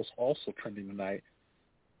Biles also trending tonight.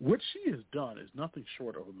 What she has done is nothing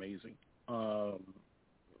short of amazing.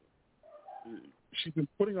 She's been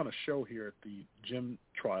putting on a show here at the gym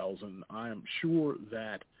trials, and I am sure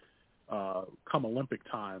that come Olympic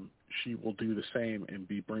time, she will do the same and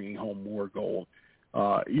be bringing home more gold.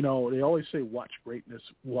 They always say watch greatness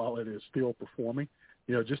while it is still performing.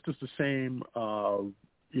 Just as the same,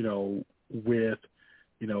 with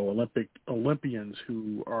Olympians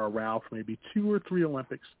who are around for maybe 2 or 3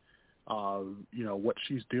 Olympics. What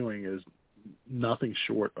she's doing is nothing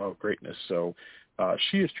short of greatness. So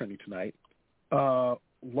she is trending tonight.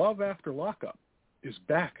 Love After Lockup is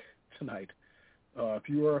back tonight. If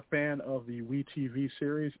you are a fan of the WeTV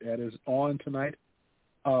series, that is on tonight.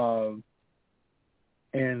 And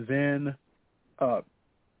then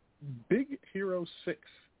Big Hero 6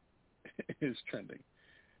 is trending.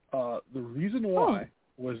 The reason why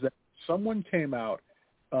was that someone came out.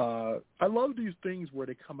 I love these things where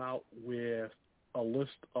they come out with a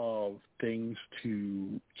list of things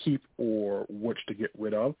to keep or which to get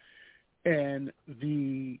rid of. And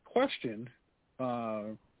the question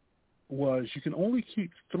was, you can only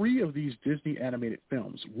keep 3 of these Disney animated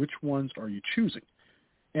films. Which ones are you choosing?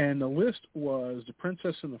 And the list was The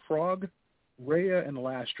Princess and the Frog, Raya and the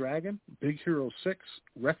Last Dragon, Big Hero 6,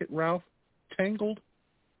 Wreck-It Ralph, Tangled,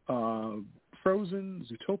 Frozen,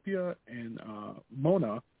 Zootopia, and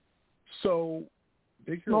Mona. So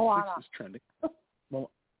Big Hero Moana. 6 is trending.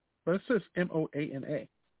 But it says Moana.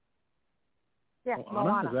 Yeah, Moana.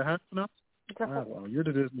 Moana. Is that how it's pronounced? Well, you're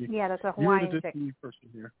the Disney. Yeah, that's a Hawaiian You're the chick. Disney person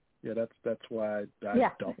here. Yeah, that's why I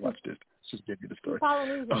don't watch Disney. Just give you the story.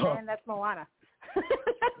 Polynesian, man. That's Moana.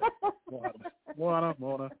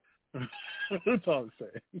 Moana. That's all I'm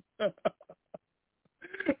saying.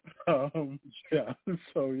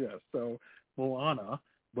 So Moana,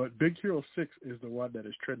 but Big Hero 6 is the one that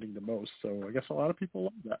is trending the most. So I guess a lot of people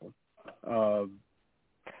love that one.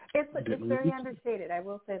 It's very understated. I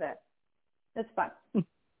will say that. It's fun.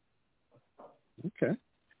 Okay.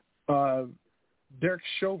 Derek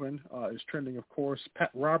Chauvin is trending, of course.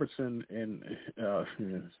 Pat Robertson, and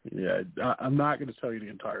I'm not going to tell you the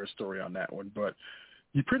entire story on that one, but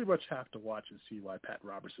you pretty much have to watch and see why Pat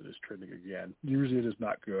Robertson is trending again. Usually it is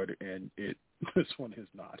not good, and this one is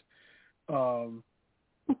not.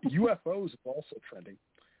 UFOs is also trending.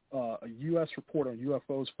 A U.S. report on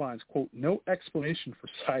UFOs finds, quote, no explanation for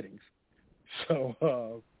sightings.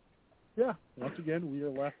 So, once again, we are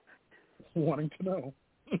left wanting to know.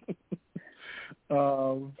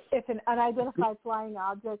 If an unidentified flying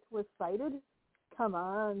object was sighted, come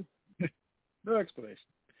on. No explanation.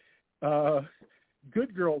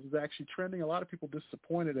 Good Girls is actually trending. A lot of people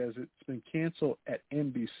disappointed as it's been canceled at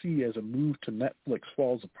NBC as a move to Netflix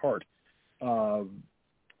falls apart.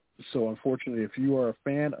 So unfortunately, if you are a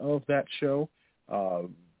fan of that show,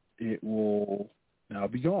 it will now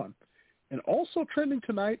be gone. And also trending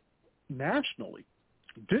tonight nationally.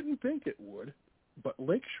 Didn't think it would, but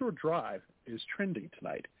Lakeshore Drive is trending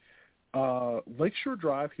tonight. Lakeshore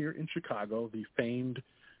Drive here in Chicago, the famed,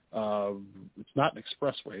 it's not an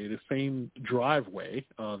expressway, the famed driveway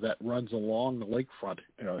that runs along the lakefront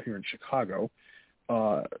here in Chicago.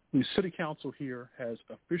 The city council here has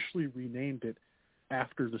officially renamed it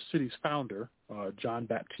after the city's founder, John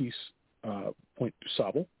Baptiste Point du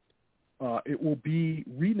Sable. It will be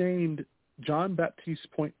renamed John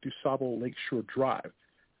Baptiste Point du Sable Lakeshore Drive.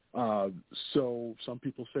 So some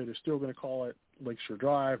people say they're still going to call it Lakeshore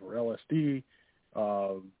Drive or LSD.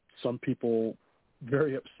 Some people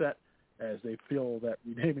very upset as they feel that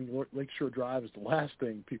renaming Lakeshore Drive is the last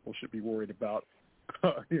thing people should be worried about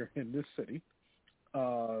here in this city.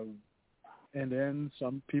 And then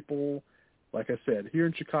some people, like I said, here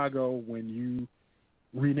in Chicago, when you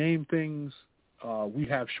rename things, we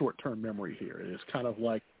have short-term memory here. It's kind of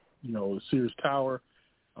like, the Sears Tower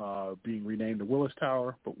being renamed the Willis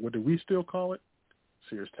Tower, but what do we still call it?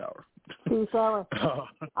 Sears Tower. Sears Tower.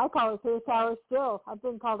 I call it Sears Tower still. I've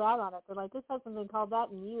been called out on it. They're like, this hasn't been called that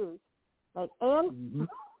in years. Like, and? Mm-hmm.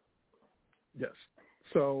 Yes.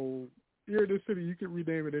 So here in the city, you can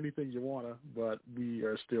rename it anything you want to, but we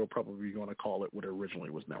are still probably going to call it what it originally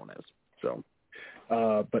was known as. So,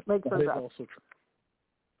 but that is also true.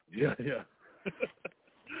 Yeah.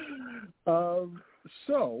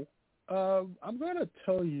 So I'm going to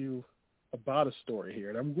tell you about a story here,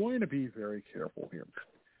 and I'm going to be very careful here.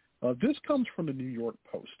 This comes from the New York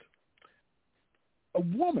Post. A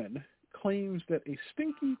woman claims that a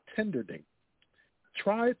stinky Tinder date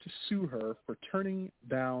tried to sue her for turning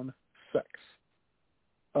down sex.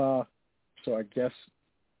 So I guess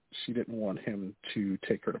she didn't want him to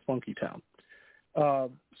take her to Funky Town.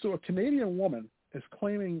 So a Canadian woman is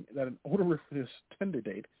claiming that an odoriferous Tinder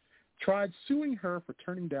date tried suing her for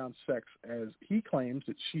turning down sex as he claims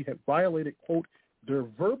that she had violated, quote, their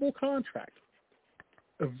verbal contract.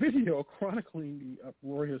 A video chronicling the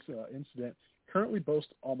uproarious incident currently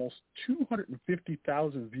boasts almost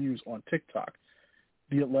 250,000 views on TikTok.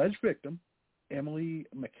 The alleged victim, Emily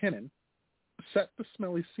McKinnon, set the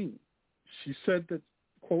smelly scene. She said that,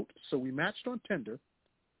 quote, so we matched on Tinder.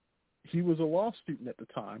 He was a law student at the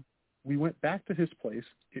time. We went back to his place.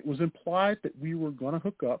 It was implied that we were going to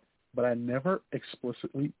hook up, but I never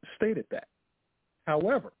explicitly stated that.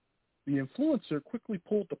 However, the influencer quickly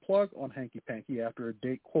pulled the plug on Hanky Panky after a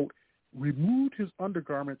date, quote, removed his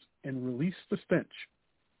undergarments and released the stench.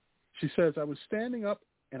 She says, I was standing up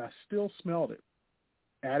and I still smelled it,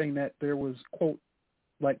 adding that there was, quote,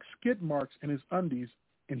 like skid marks in his undies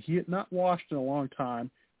and he had not washed in a long time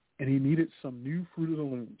and he needed some new Fruit of the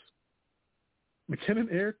Looms.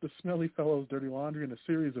 McKinnon aired the smelly fellow's dirty laundry in a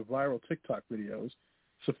series of viral TikTok videos.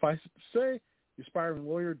 Suffice it to say, the aspiring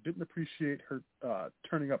lawyer didn't appreciate her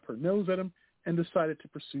turning up her nose at him and decided to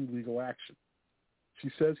pursue legal action. She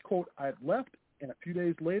says, quote, I had left, and a few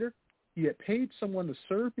days later, he had paid someone to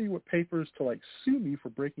serve me with papers to, sue me for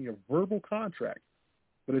breaking a verbal contract.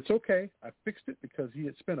 But it's okay. I fixed it because he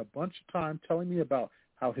had spent a bunch of time telling me about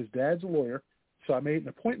how his dad's a lawyer, so I made an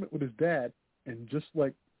appointment with his dad and just,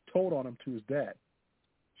 told on him to his dad.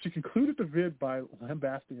 She concluded the vid by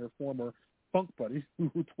lambasting her former funk buddy, who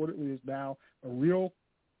reportedly is now a real,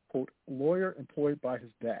 quote, lawyer employed by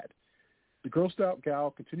his dad. The grossed out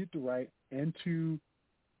gal continued to write and to,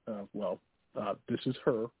 this is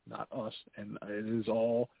her, not us, and it is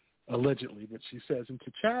all allegedly, but she says, and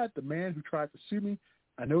to Chad, the man who tried to sue me,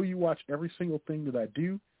 I know you watch every single thing that I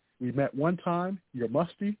do. We met one time. You're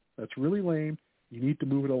musty. That's really lame. You need to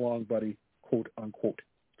move it along, buddy, quote, unquote.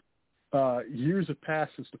 Years have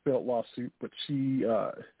passed since the failed lawsuit, but she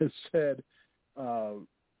has said that,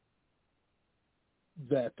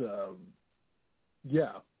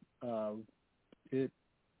 it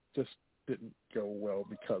just didn't go well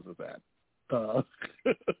because of that.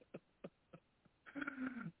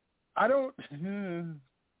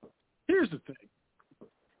 Here's the thing.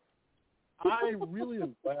 I really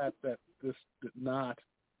am glad that this did not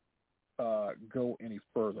go any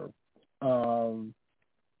further. And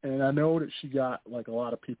I know that she got like a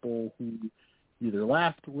lot of people who either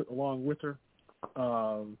laughed along with her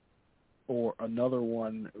or another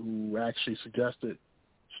one who actually suggested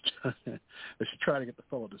that she tried to get the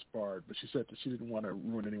fellow disbarred, but she said that she didn't want to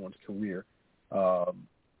ruin anyone's career. I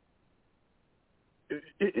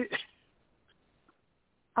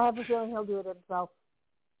have a feeling he'll do it himself.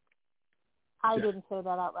 I didn't say that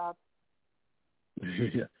out loud.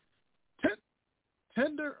 Yeah.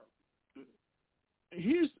 Tender,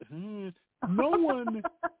 no one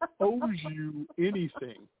owes you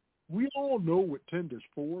anything. We all know what Tinder's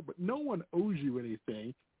for, but no one owes you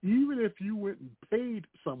anything. Even if you went and paid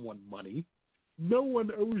someone money, no one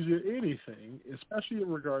owes you anything, especially in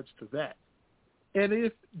regards to that. And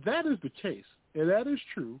if that is the case, and that is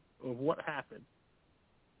true of what happened,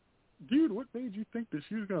 dude, what made you think that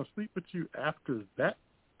she was going to sleep with you after that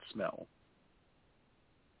smell?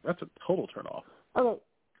 That's a total turnoff. Okay.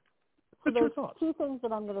 What's your thoughts? Two things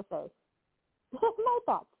that I'm going to say. My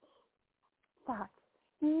thoughts.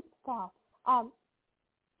 Deep thoughts.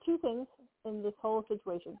 Two things in this whole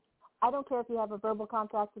situation. I don't care if you have a verbal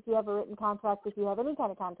contract, if you have a written contract, if you have any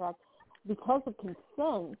kind of contract. Because of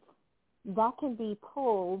consent, that can be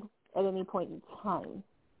pulled at any point in time.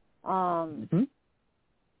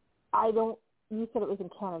 You said it was in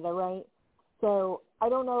Canada, right? So I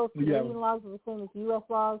don't know if Canadian laws are the same as U.S.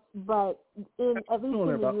 laws, but at least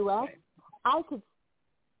in the U.S., I could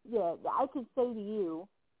say to you,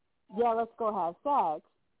 yeah, let's go have sex.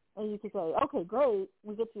 And you could say, okay, great.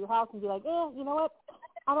 We get to your house and be like, you know what?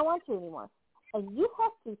 I don't want you anymore. And you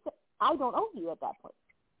have to say, I don't owe you at that point.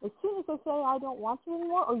 As soon as they say, I don't want you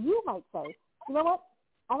anymore, or you might say, you know what?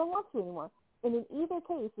 I don't want you anymore. And in either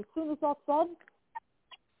case, as soon as that's said,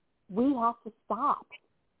 we have to stop.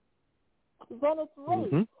 Then it's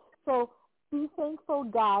rape. Mm-hmm. So be thankful,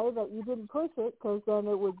 guy, that you didn't push it, because then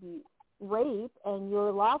it would be rape, and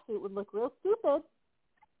your lawsuit would look real stupid,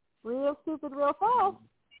 real fast,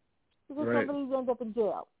 because somebody ends up in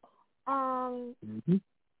jail.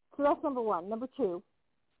 So that's number one. Number two,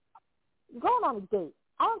 going on a date.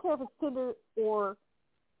 I don't care if it's Tinder or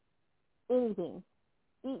anything.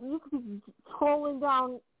 You could be scrolling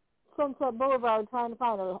down Sunset Boulevard trying to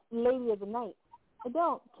find a lady of the night. I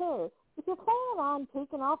don't care. If you're planning on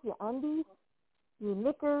taking off your undies, your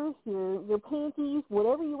knickers, your panties,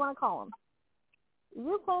 whatever you want to call them, if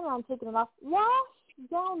you're planning on taking it off, wash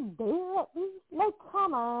down there at least. Like,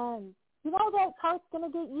 come on. You know that cart's going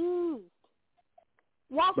to get used.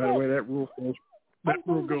 Wash By the way, that rule goes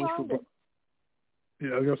for both. Yeah,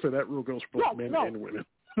 I was going to say that rule goes for both men and women.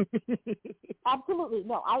 Absolutely.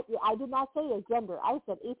 No, I did not say a gender. I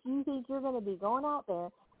said if you think you're going to be going out there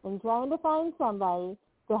and trying to find somebody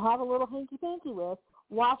to have a little hanky-panky with,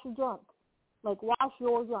 wash your junk. Like, wash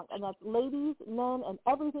your junk. And that's ladies, men, and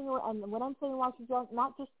everything. And when I'm saying wash your junk,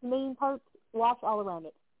 not just the main parts, wash all around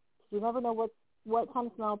it. You never know what kind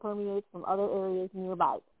of smell permeates from other areas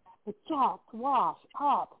nearby. It's just wash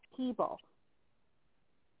up, people.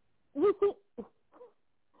 You see,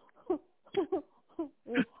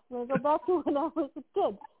 we'll go back to when I was a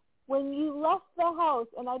kid. When you left the house,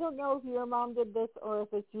 and I don't know if your mom did this or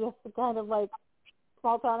if it's just a kind of like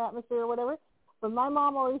small town atmosphere or whatever, but my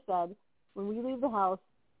mom always said, when we leave the house,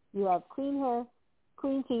 you have clean hair,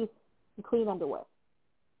 clean teeth, and clean underwear.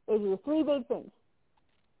 Those are your three big things.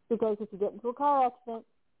 Because if you get into a car accident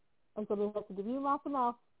and somebody has to give you mouth to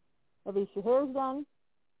mouth, at least your hair is done,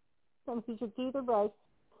 at least your teeth are brushed,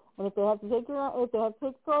 and if they have to take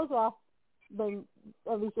clothes off, then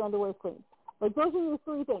at least your underwear is clean. Like, those are your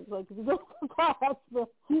three things. Like, if you get into a car accident,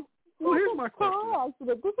 here's my question.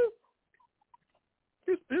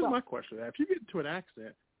 Here's my question. If you get into an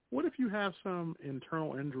accident, what if you have some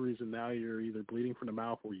internal injuries and now you're either bleeding from the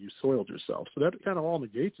mouth or you soiled yourself? So that kind of all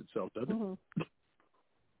negates itself, doesn't it?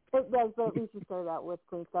 It does, but we should say that with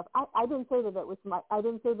clean stuff. I didn't say that it was I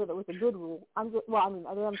didn't say that it was a good rule. I am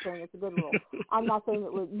saying it's a good rule. I'm not saying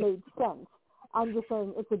it made sense. I'm just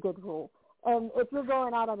saying it's a good rule. And if you're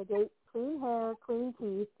going out on a date, clean hair, clean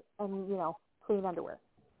teeth, and clean underwear.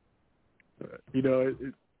 You know,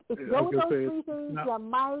 if you go with those three things, you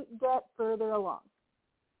might get further along.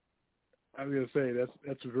 I was going to say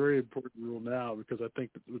that's a very important rule now, because I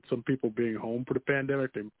think that with some people being home for the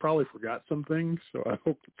pandemic, they probably forgot some things. So I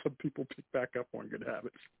hope that some people pick back up on good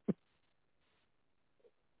habits.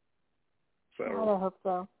 So I hope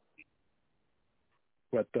so.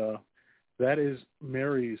 But that is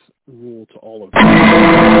Mary's rule to all of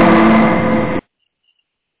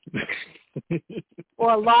you.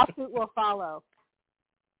 Or a lawsuit will follow.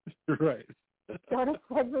 Right. Don't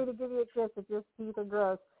expect me to give you a kiss if your teeth are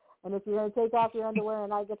gross. And if you're going to take off your underwear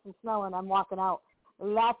and I get some smelling, I'm walking out.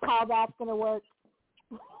 That's how that's going to work.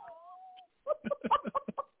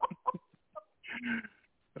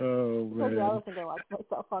 Oh, man. I was going to watch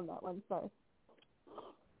myself on that one. Sorry.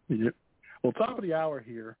 Yep. Well, top of the hour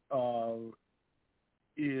here.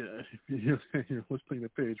 You're listening to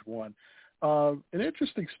page one. An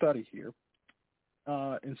interesting study here.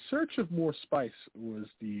 In Search of More Spice was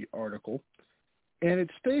the article. And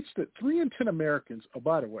it states that 3 in 10 Americans, oh,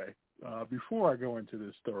 by the way, before I go into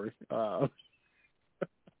this story, we are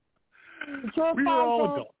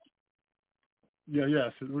all adults. Yeah,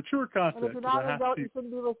 yes, mature content. And if you're not an adult, you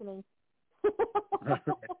shouldn't be listening.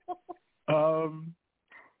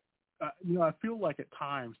 I feel like at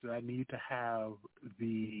times that I need to have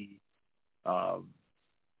the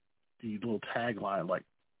little tagline like,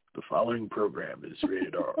 the following program is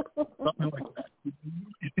rated R. Something like that.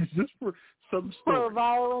 It's just for some story. For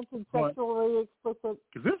violence and sexually explicit.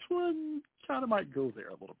 Because this one kind of might go there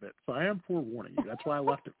a little bit. So I am forewarning you. That's why I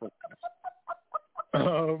left it for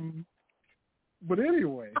But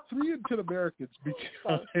anyway, 3 in 10 Americans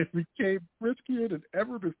became friskier than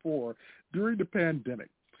ever before during the pandemic.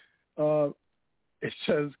 It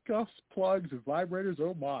says cuffs, plugs, and vibrators,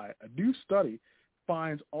 oh my. A new study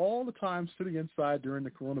finds all the time sitting inside during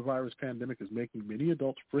the coronavirus pandemic is making many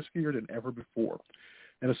adults friskier than ever before.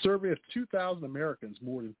 In a survey of 2,000 Americans,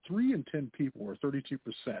 more than 3 in 10 people, or 32%,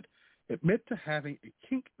 admit to having a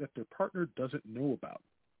kink that their partner doesn't know about.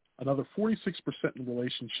 Another 46% in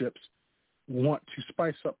relationships want to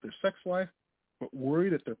spice up their sex life, but worry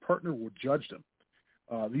that their partner will judge them.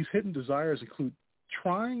 These hidden desires include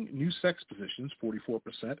trying new sex positions,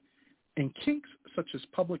 44%, and kinks such as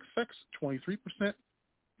public sex, 23%,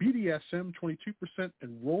 BDSM, 22%,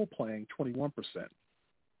 and role-playing, 21%.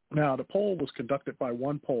 Now, the poll was conducted by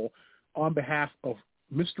One Poll on behalf of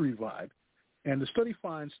Mystery Vibe, and the study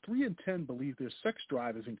finds 3 in 10 believe their sex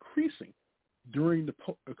drive is increasing during the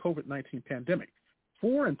COVID-19 pandemic.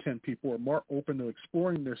 4 in 10 people are more open to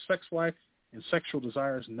exploring their sex life and sexual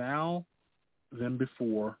desires now than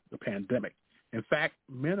before the pandemic. In fact,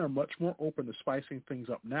 men are much more open to spicing things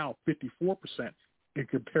up now, 54%, in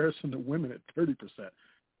comparison to women at 30%.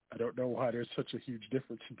 I don't know why there's such a huge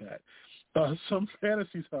difference in that. Some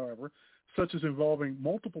fantasies, however, such as involving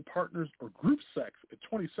multiple partners or group sex at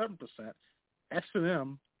 27%,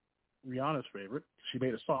 S&M, Rihanna's favorite, she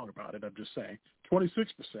made a song about it, I'm just saying,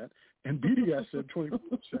 26%, and BDSM, 24%,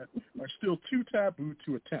 are still too taboo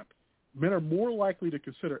to attempt. Men are more likely to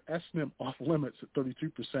consider S&M off limits at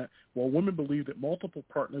 32%, while women believe that multiple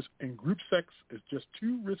partners and group sex is just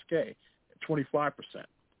too risque at 25%.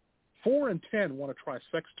 4 in 10 want to try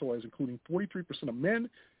sex toys, including 43% of men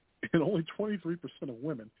and only 23% of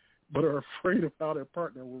women, but are afraid of how their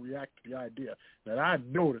partner will react to the idea. Now, I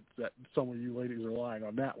know that some of you ladies are lying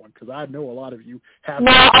on that one, because I know a lot of you have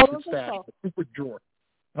a stash in the drawer.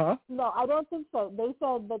 Huh? No, I don't think so. They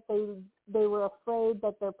said that they were afraid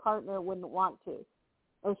that their partner wouldn't want to,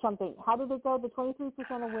 or something. How did it go? The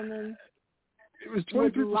 23% of women. It was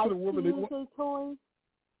 23% of women. Use a toy.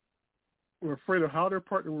 Were afraid of how their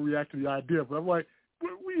partner will react to the idea. But I'm like,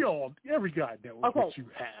 every guy knows what you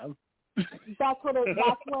have. That's why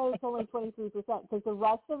it's only 23%, because the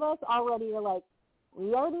rest of us already are like,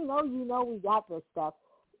 we already know we got this stuff.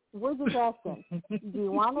 We're just asking, do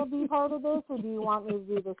you want to be part of this, or do you want me to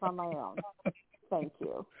do this on my own? Thank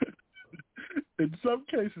you. In some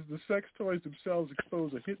cases, the sex toys themselves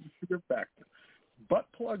expose a hidden fear factor. Butt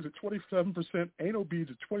plugs at 27%, anal beads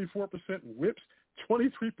at 24%, and whips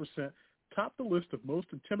 23% top the list of most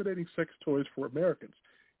intimidating sex toys for Americans.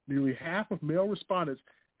 Nearly half of male respondents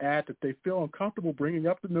add that they feel uncomfortable bringing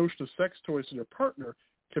up the notion of sex toys to their partner,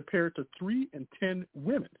 compared to 3 in 10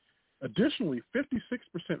 women. Additionally,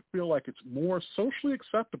 56% feel like it's more socially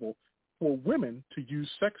acceptable for women to use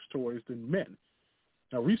sex toys than men.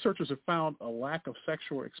 Now, researchers have found a lack of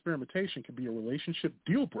sexual experimentation can be a relationship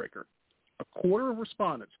deal breaker. A quarter of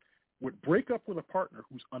respondents would break up with a partner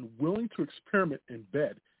who's unwilling to experiment in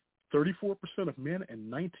bed, 34% of men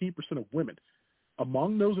and 19% of women.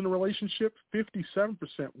 Among those in a relationship, 57%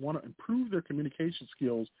 want to improve their communication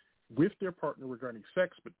skills with their partner regarding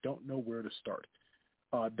sex but don't know where to start.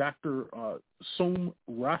 Dr. Som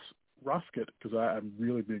Rosket, because I'm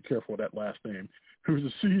really being careful with that last name, who's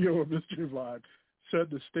the CEO of Mystery Vibe, said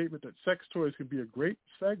the statement that sex toys can be a great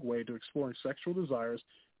segue to exploring sexual desires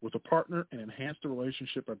with a partner and enhance the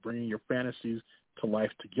relationship by bringing your fantasies to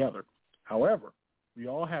life together. However, we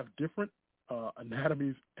all have different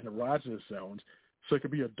anatomies and erogenous zones, so it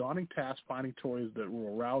can be a daunting task finding toys that will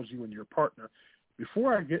arouse you and your partner.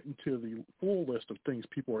 Before I get into the full list of things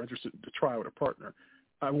people are interested to try with a partner,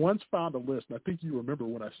 I once found a list, and I think you remember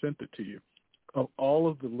when I sent it to you, of all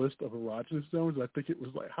of the list of erogenous zones. I think it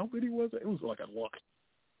was like, how many was it? It was like a lot.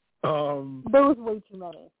 There was way too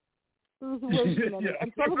many. Yeah.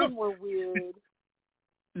 And some of them were weird.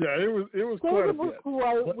 Yeah, it was some quite of them a were bit.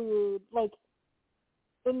 quite weird. Like,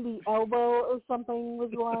 in the elbow or something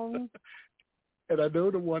was one. And I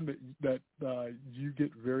know the one that you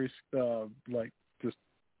get very, like, just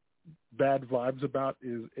bad vibes about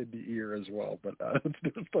is in the ear as well, but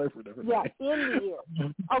it's time for different. Yeah, in the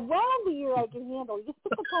ear. Around the ear I can handle. You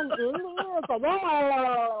stick the tongue in the ear, it's like,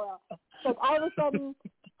 oh. It's like all of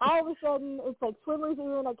a sudden, it's like swimmer's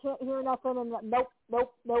ear and I can't hear nothing, and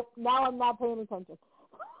nope. Now I'm not paying attention.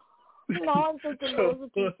 Now I'm thinking there's a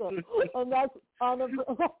t-shirt, and that's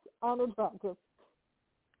unattractive.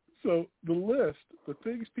 So the list, the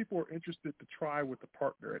things people are interested to try with the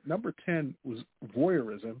partner, at number 10 was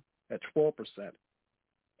voyeurism at 12%.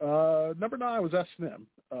 Number 9 was S&M,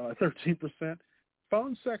 13%.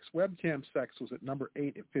 Phone sex, webcam sex was at number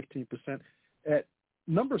 8 at 15%. At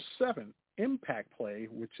number 7, impact play,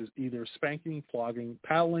 which is either spanking, flogging,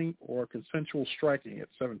 paddling, or consensual striking at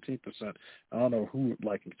 17%. I don't know who would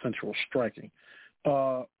like consensual striking.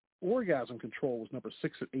 Orgasm control was number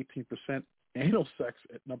 6 at 18%. Anal sex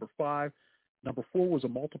at number 5. Number 4 was a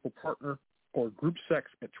multiple partner or group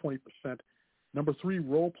sex at 20%. Number 3,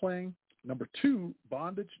 role playing. Number 2,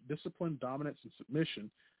 bondage, discipline, dominance, and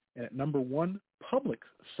submission. And at number 1, public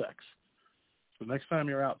sex. So next time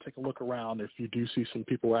you're out, take a look around. If you do see some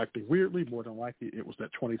people acting weirdly, more than likely it was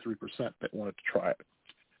that 23% that wanted to try it.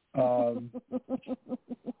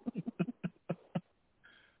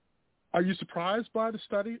 Are you surprised by the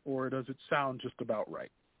study, or does it sound just about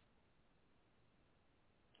right?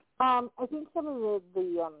 I think some of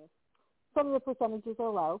the percentages are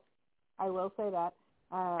low. I will say that.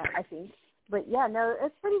 I think, but yeah, no,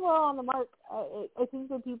 it's pretty well on the mark. I think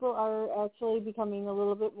that people are actually becoming a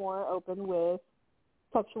little bit more open with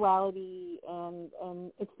sexuality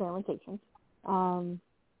and experimentation.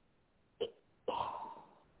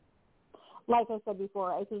 Like I said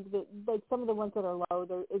before, I think that like some of the ones that are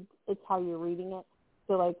low, it's how you're reading it.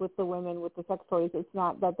 So like with the women with the sex toys, it's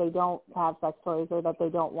not that they don't have sex toys or that they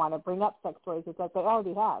don't want to bring up sex toys. It's that they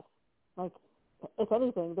already have. Like, if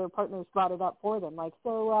anything, their partners brought it up for them. Like,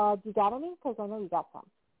 so do you got any? Because I know you got some.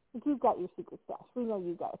 Like, you've got your secret stash. We know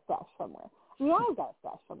you got a stash somewhere. We all got a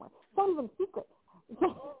stash somewhere. It's not even secret.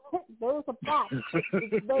 There's a box.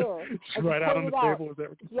 It's there. It's right out on the table. Is that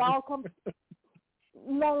what y'all come?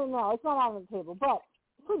 No. It's not out on the table, but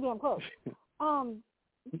it's pretty damn close.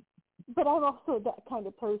 But I'm also that kind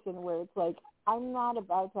of person where it's like, I'm not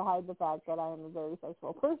about to hide the fact that I am a very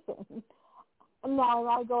sexual person. Now, am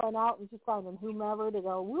I going out and just finding whomever to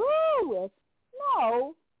go woo with?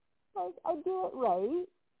 No. Like, I do it right.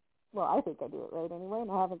 Well, I think I do it right anyway,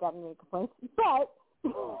 and I haven't gotten any complaints. But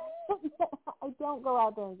I don't go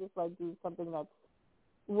out there and just, like, do something that's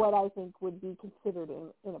what I think would be considered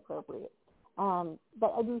inappropriate.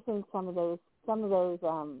 But I do think some of those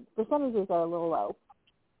percentages are a little low.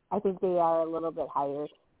 I think they are a little bit higher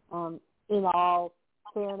in all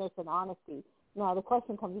fairness and honesty. Now, the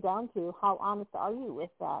question comes down to how honest are you with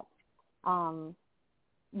that?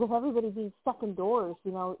 With everybody being stuck indoors,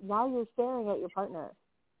 now you're staring at your partner.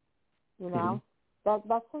 That's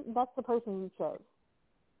the person you chose.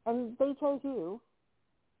 And they chose you.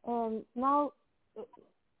 And now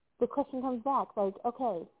the question comes back, like,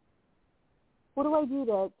 okay, what do I do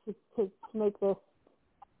to make this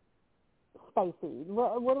spicy?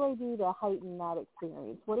 What do I do to heighten that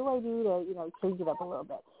experience? What do I do to, change it up a little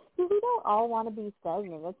bit? Because we don't all want to be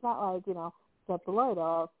stagnant. It's not like, set the light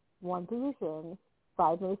off, one position,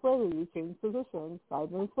 5 minutes later you change positions,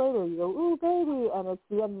 5 minutes later you go, ooh, baby, and it's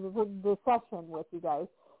the end of the session with you guys.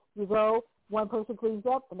 You go, one person cleans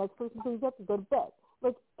up, the next person cleans up, you go to bed.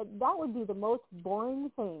 Like, that would be the most boring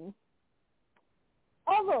thing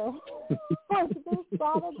ever. Like, there's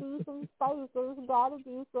got to be some spice. There's got to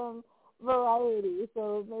be some variety.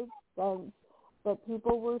 So it makes sense that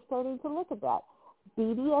people were starting to look at that.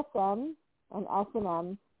 BDSM and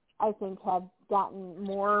S&M, I think, have gotten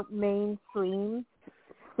more mainstream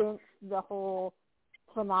since the whole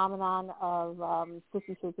phenomenon of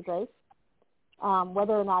 50 Shades of Grey.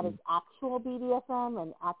 Whether or not it's actual BDSM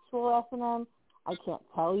and actual S&M, I can't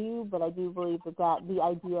tell you, but I do believe that the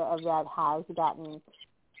idea of that has gotten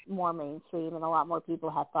more mainstream, and a lot more people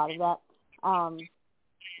have thought of that.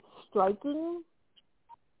 Striking,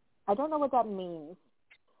 I don't know what that means,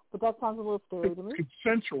 but that sounds a little scary to me.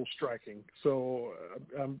 Consensual striking, so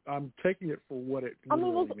I'm taking it for what it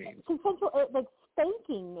literally means. Consensual, like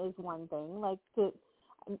spanking is one thing, like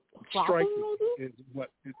striking maybe? is what.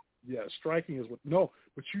 Striking is what. No,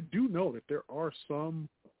 but you do know that there are some.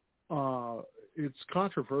 It's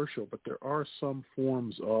controversial, but there are some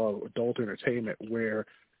forms of adult entertainment where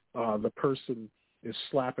the person is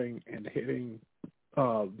slapping and hitting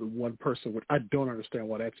the one person. I don't understand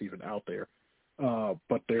why that's even out there,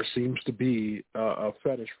 but there seems to be a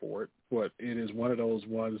fetish for it. But it is one of those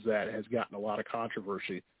ones that has gotten a lot of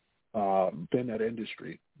controversy in that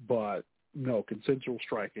industry. But no, consensual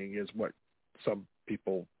striking is what some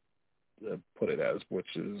people put it as,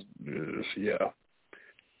 which is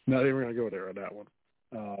not even going to go there on that one.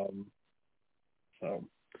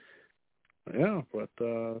 No,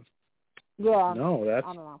 that's.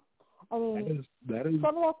 I don't know. I mean, that is.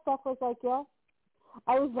 Some of that stuff was like,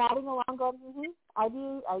 I was nodding along, going, I'd be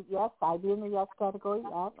in the yes category.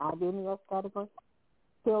 Yeah, I'd be in the yes category.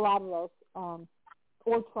 So a lot of those,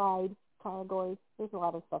 or tried categories. There's a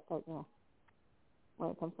lot of stuff that,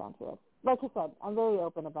 when it comes down to it. Like I said, I'm very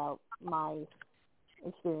open about my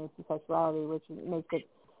experience in sexuality, which makes it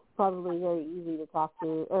probably very easy to talk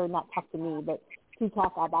to, or not talk to me, but to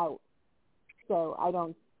talk about. So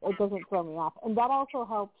it doesn't throw me off. And that also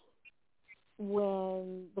helps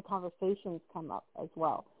when the conversations come up as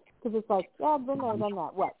well. Because it's like, I've been there, done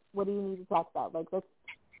that. What do you need to talk about? Like, let's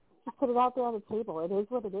just put it out there on the table. It is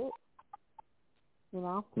what it is.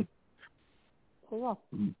 So, yeah.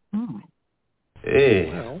 Mm-hmm. Hey,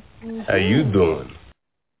 how you doing?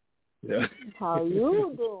 Yeah. How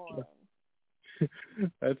you doing?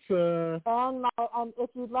 That's And if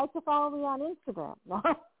you'd like to follow me on Instagram. No.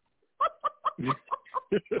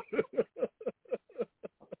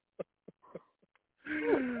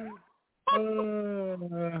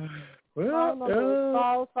 My number is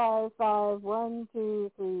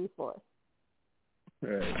 555-1234.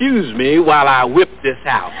 Excuse me while I whip this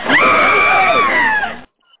out.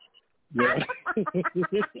 Yeah.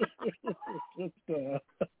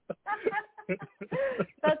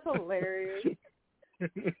 That's hilarious.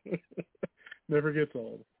 Never gets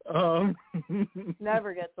old.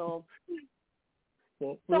 Never gets old.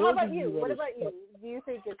 Well, so how about you? What about you? Do you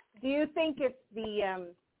think it's the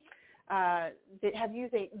do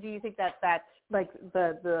you think that that's like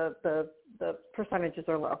the percentages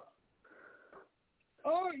are low?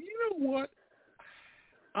 Oh, you know what?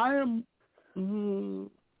 I am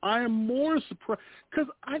more surprised because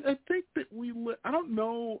I think that I don't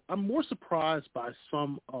know. I'm more surprised by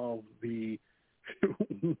some of the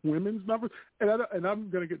women's numbers, and I'm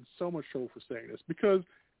going to get in so much trouble for saying this because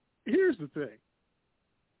here's the thing.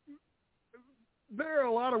 There are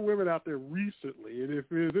a lot of women out there recently, and if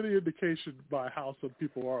there's any indication by how some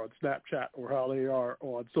people are on Snapchat or how they are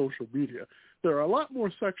on social media, there are a lot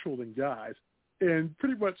more sexual than guys and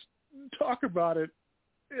pretty much talk about it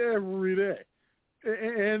every day.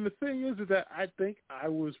 And the thing is that I think I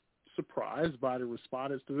was surprised by the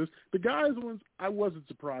respondents to this. The guys' ones I wasn't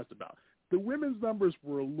surprised about. The women's numbers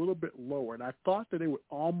were a little bit lower, and I thought that it would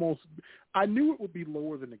I knew it would be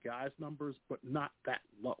lower than the guys' numbers, but not that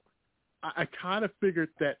low. I kind of figured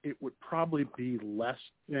that it would probably be less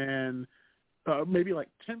than maybe like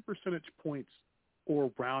 10 percentage points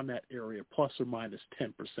or around that area, plus or minus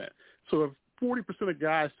 10%. So if 40% of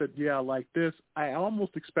guys said, yeah, I like this, I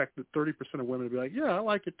almost expected 30% of women to be like, yeah, I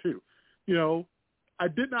like it too. I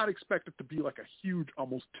did not expect it to be like a huge,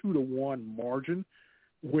 almost 2-to-1 margin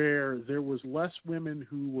where there was less women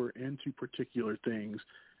who were into particular things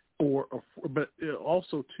but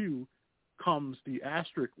also too, comes the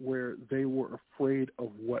asterisk where they were afraid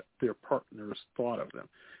of what their partners thought of them.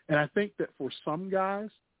 And I think that for some guys,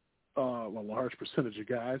 a large percentage of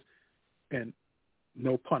guys, and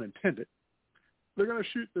no pun intended, they're going to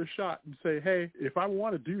shoot their shot and say, hey, if I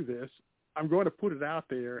want to do this, I'm going to put it out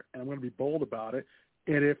there and I'm going to be bold about it.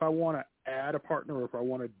 And if I want to add a partner or if I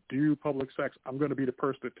want to do public sex, I'm going to be the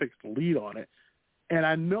person that takes the lead on it. And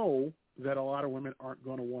I know that a lot of women aren't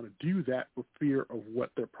going to want to do that for fear of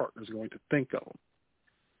what their partner is going to think of them.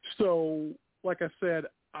 So, like I said,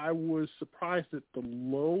 I was surprised at the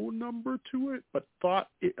low number to it, but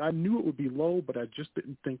I knew it would be low, but I just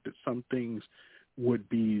didn't think that some things would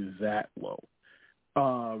be that low.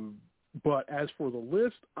 But as for the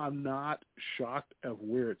list, I'm not shocked of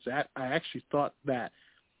where it's at. I actually thought that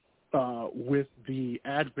with the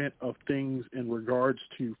advent of things in regards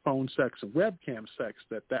to phone sex and webcam sex,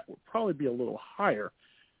 that would probably be a little higher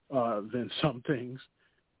than some things.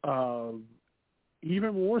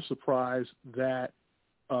 Even more surprised that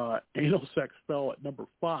anal sex fell at number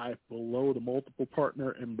 5, below the multiple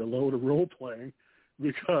partner and below the role playing,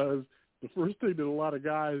 because the first thing that a lot of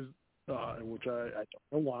guys, which I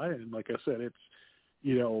don't know why, and like I said, it's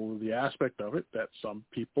the aspect of it that some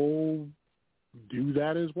people do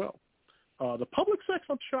that as well. The public sex,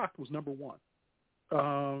 I'm shocked, was number 1.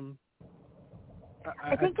 I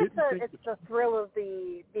think it's the thrill of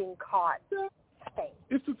the being caught thing.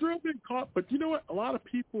 It's the thrill of being caught, but you know what? A lot of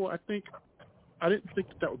people, I didn't think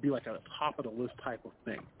that would be like a top of the list type of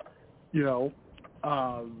thing.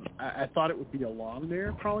 I thought it would be along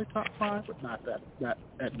there, probably top 5, but not that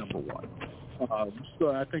at number 1.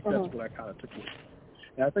 So I think that's what I kind of took away.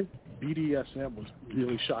 And I think BDSM was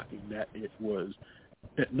really shocking that it was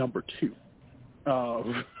at number 2.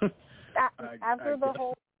 After the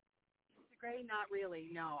whole Gray, not really.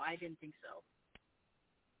 No, I didn't think so.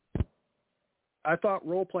 I thought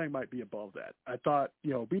role-playing might be above that. I thought,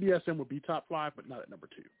 BDSM would be top 5, but not at number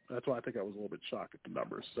 2. That's why I think I was a little bit shocked at the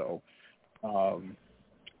numbers. So,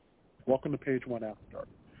 welcome to page 1 after dark.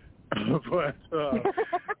 But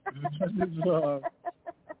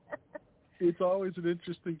it's always an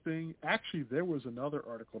interesting thing. Actually, there was another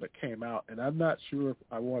article that came out, and I'm not sure if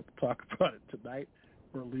I want to talk about it tonight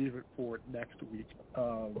or leave it for next week.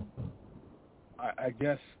 I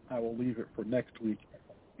guess I will leave it for next week.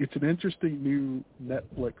 It's an interesting new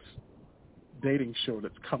Netflix dating show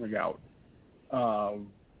that's coming out,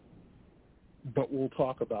 but we'll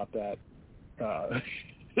talk about that.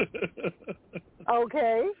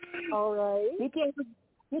 Okay, all right.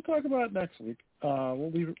 We'll talk about it next week.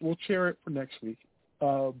 We'll share it for next week.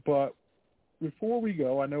 But before we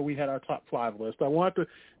go, I know we had our top 5 list. I want to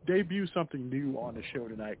debut something new on the show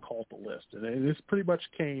tonight called The List. And this pretty much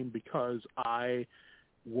came because I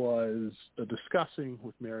was discussing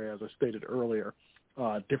with Mary, as I stated earlier,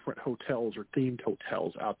 different hotels or themed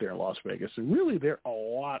hotels out there in Las Vegas. And really, there are a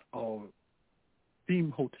lot of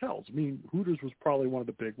themed hotels. I mean, Hooters was probably one of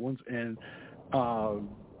the big ones. And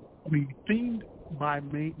we themed by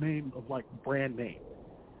name of like brand name.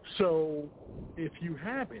 So if you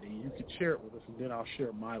have any, you could share it with us, and then I'll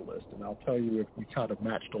share my list, and I'll tell you if we kind of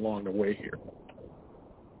matched along the way here.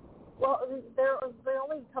 Well, the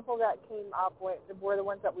only couple that came up were the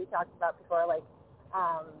ones that we talked about before, like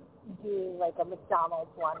doing like a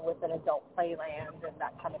McDonald's one with an adult playland and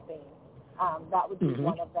that kind of thing. That would be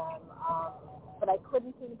one of them. But I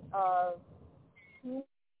couldn't think of two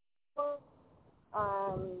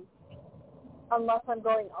unless I'm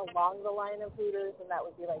going along the line of Hooters, and that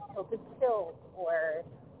would be like Tilted Hills or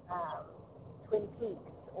Twin Peaks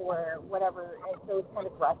or whatever, those kind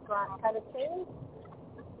of restaurant kind of things.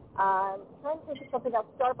 Trying to think of something else.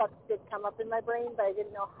 Starbucks did come up in my brain, but I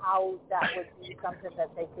didn't know how that would be something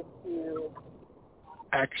that they could do.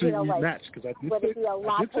 Actually, we matched, because I did say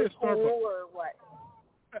a Starbucks or what?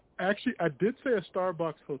 Actually, I did say a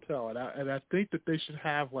Starbucks hotel, and I think that they should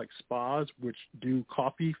have like spas which do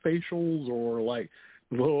coffee facials or like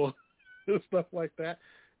little stuff like that.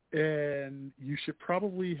 And you should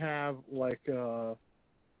probably have like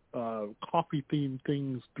coffee themed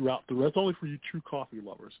things throughout the rest. Only for you true coffee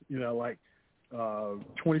lovers, like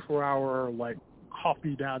 24-hour like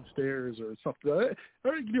coffee downstairs or something.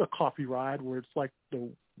 Or you can do a coffee ride where it's like the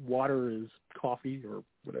water is coffee or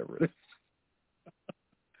whatever it is.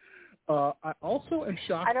 I also am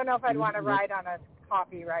shocked. I don't know if I'd want to ride on a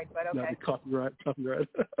coffee ride, but okay. Yeah, coffee ride.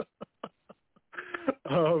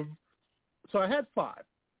 So I had 5.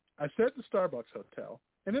 I said the Starbucks hotel,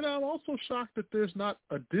 and then I'm also shocked that there's not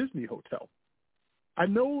a Disney hotel. I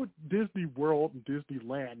know Disney World and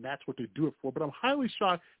Disneyland, that's what they do it for, but I'm highly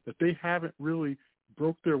shocked that they haven't really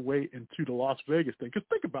broke their way into the Las Vegas thing. Because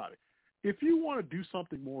think about it. If you want to do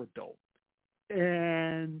something more adult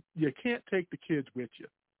and you can't take the kids with you,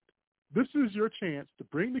 this is your chance to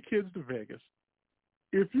bring the kids to Vegas.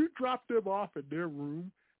 If you drop them off in their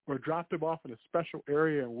room or drop them off in a special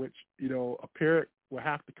area in which, a parent will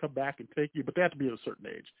have to come back and take you, but they have to be at a certain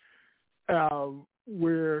age,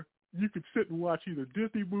 where you could sit and watch either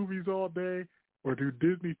Disney movies all day or do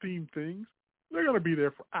Disney-themed things. They're going to be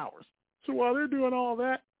there for hours. So while they're doing all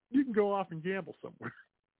that, you can go off and gamble somewhere.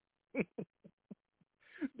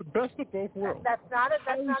 The best of both worlds. That's not a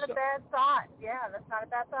bad thought. Yeah, that's not a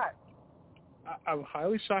bad thought. I'm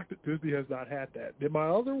highly shocked that Disney has not had that. Then my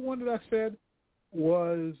other one that I said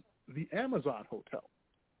was the Amazon Hotel,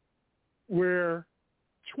 where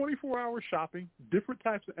 24-hour shopping, different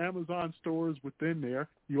types of Amazon stores within there.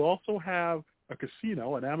 You also have a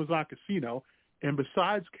casino, an Amazon casino, and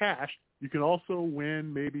besides cash, you can also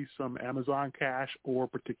win maybe some Amazon cash or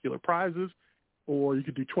particular prizes, or you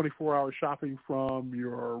could do 24-hour shopping from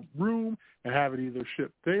your room and have it either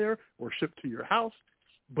shipped there or shipped to your house.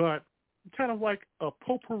 But kind of like a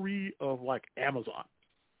potpourri of like Amazon.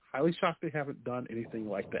 Highly shocked they haven't done anything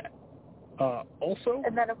like that. Also,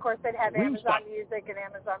 and then of course they'd have Wingstop. Amazon Music and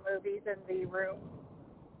Amazon Movies in the room.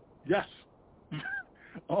 Yes.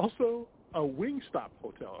 Also, a Wingstop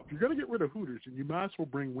hotel. If you're going to get rid of Hooters, then you might as well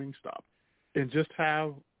bring Wingstop and just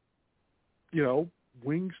have,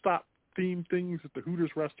 Wingstop themed things that the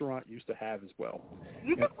Hooters restaurant used to have as well.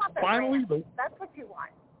 You just want the ranch. That's what you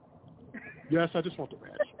want. Yes, I just want the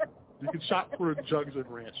ranch. You can shop for jugs of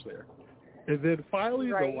ranch there. And then finally,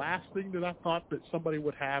 The last thing that I thought that somebody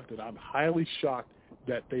would have that I'm highly shocked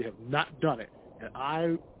that they have not done it, and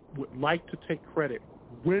I would like to take credit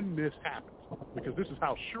when this happens, because this is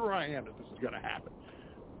how sure I am that this is going to happen.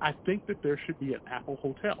 I think that there should be an Apple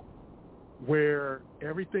hotel where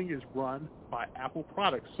everything is run by Apple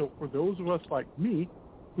products. So for those of us like me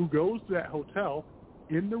who goes to that hotel,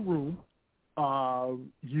 in the room,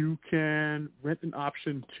 you can rent an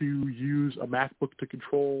option to use a MacBook to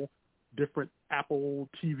control different Apple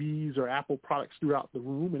TVs or Apple products throughout the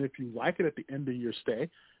room. And if you like it at the end of your stay,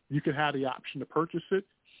 you can have the option to purchase it.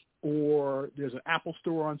 Or there's an Apple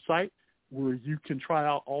store on site where you can try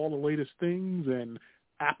out all the latest things and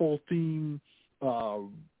Apple-themed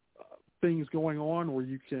things going on, or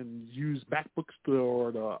you can use MacBooks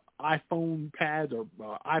or the iPhone pads or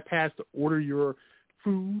iPads to order your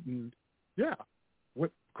food. And yeah,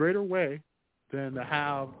 what greater way than to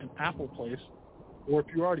have an Apple place, or if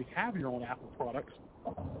you already have your own Apple products,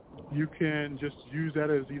 you can just use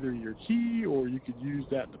that as either your key, or you could use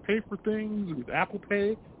that to pay for things with Apple Pay,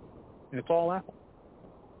 and it's all Apple.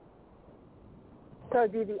 So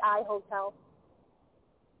it'd be the iHotel?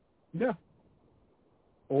 Yeah.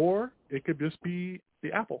 Or it could just be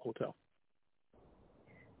the Apple Hotel.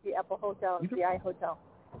 The Apple Hotel, the iHotel.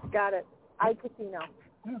 Got it. iCasino.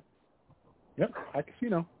 Yeah. Yep,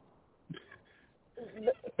 iCasino.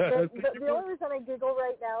 The only reason I giggle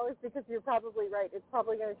right now is because you're probably right. It's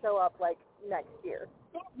probably going to show up like next year.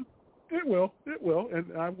 It will,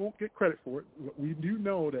 and I won't get credit for it. We do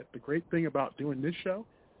know that the great thing about doing this show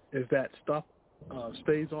is that stuff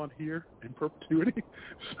stays on here in perpetuity.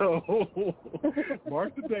 So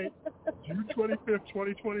mark the date, June 25th,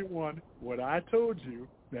 2021, when I told you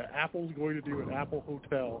that Apple's going to do an Apple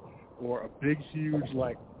Hotel or a big, huge,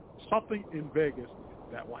 like something in Vegas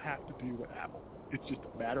that will have to do with Apple. It's just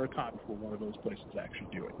a matter of time before one of those places actually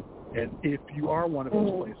do it. And if you are one of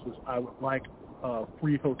those places, I would like a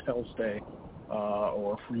free hotel stay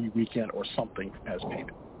or a free weekend or something as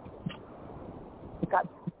needed. Got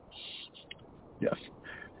it. Yes.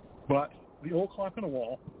 But the old clock on the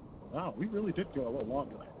wall, wow, we really did go a little long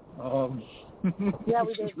tonight. Yeah,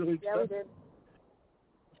 we did. Really we did.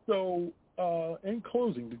 So, in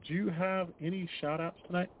closing, did you have any shout-outs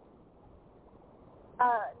tonight?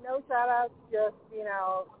 No shout-outs, just,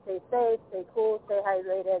 stay safe, stay cool, stay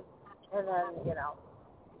hydrated, and then,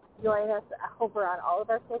 join us over on all of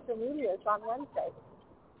our social medias on Wednesday.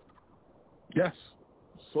 Yes,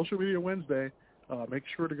 Social Media Wednesday. Make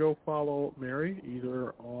sure to go follow Mary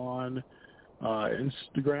either on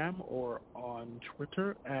Instagram or on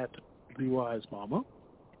Twitter at BlueEyesMama,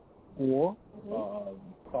 or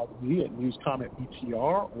follow me at News Comment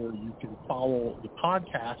BTR, or you can follow the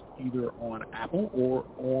podcast either on Apple or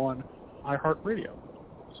on iHeartRadio.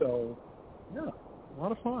 So, yeah, a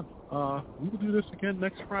lot of fun. We will do this again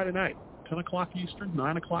next Friday night, 10 o'clock Eastern,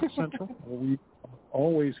 9 o'clock Central. We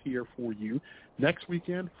always here for you. Next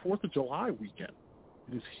weekend, 4th of July weekend.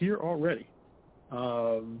 It is here already. I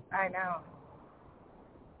know.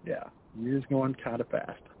 Yeah, year's going kind of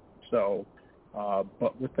fast. So,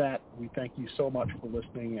 but with that, we thank you so much for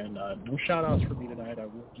listening. And no shout-outs for me tonight. I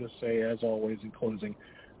will just say, as always, in closing,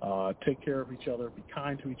 take care of each other, be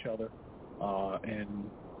kind to each other, and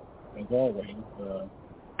as always,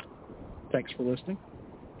 thanks for listening,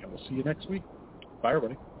 and we'll see you next week. Bye,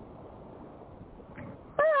 everybody.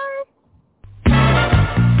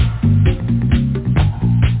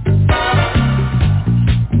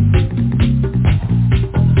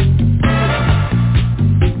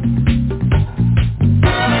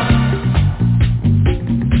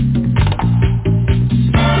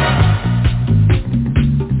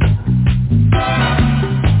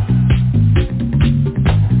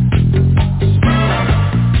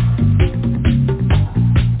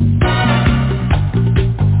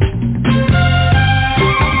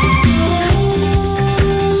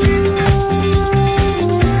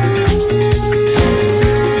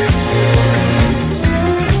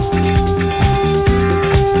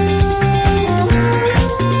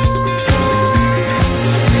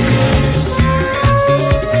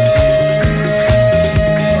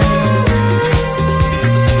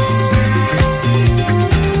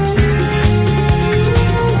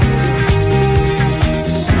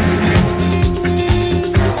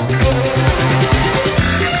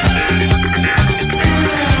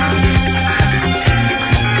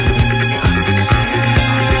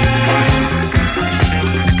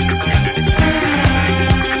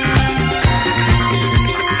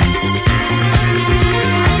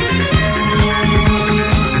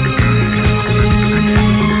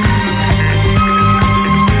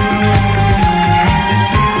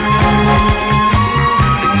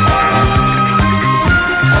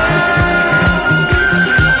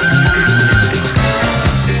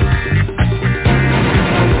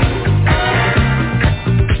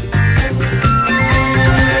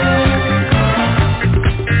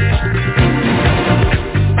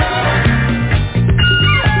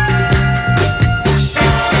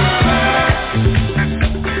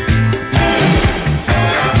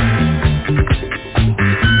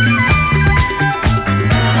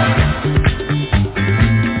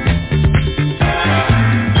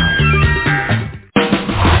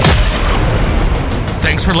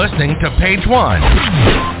 to Page One.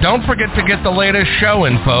 Don't forget to get the latest show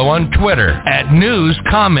info on Twitter at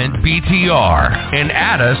NewsCommentBTR and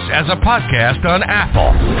add us as a podcast on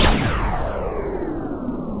Apple.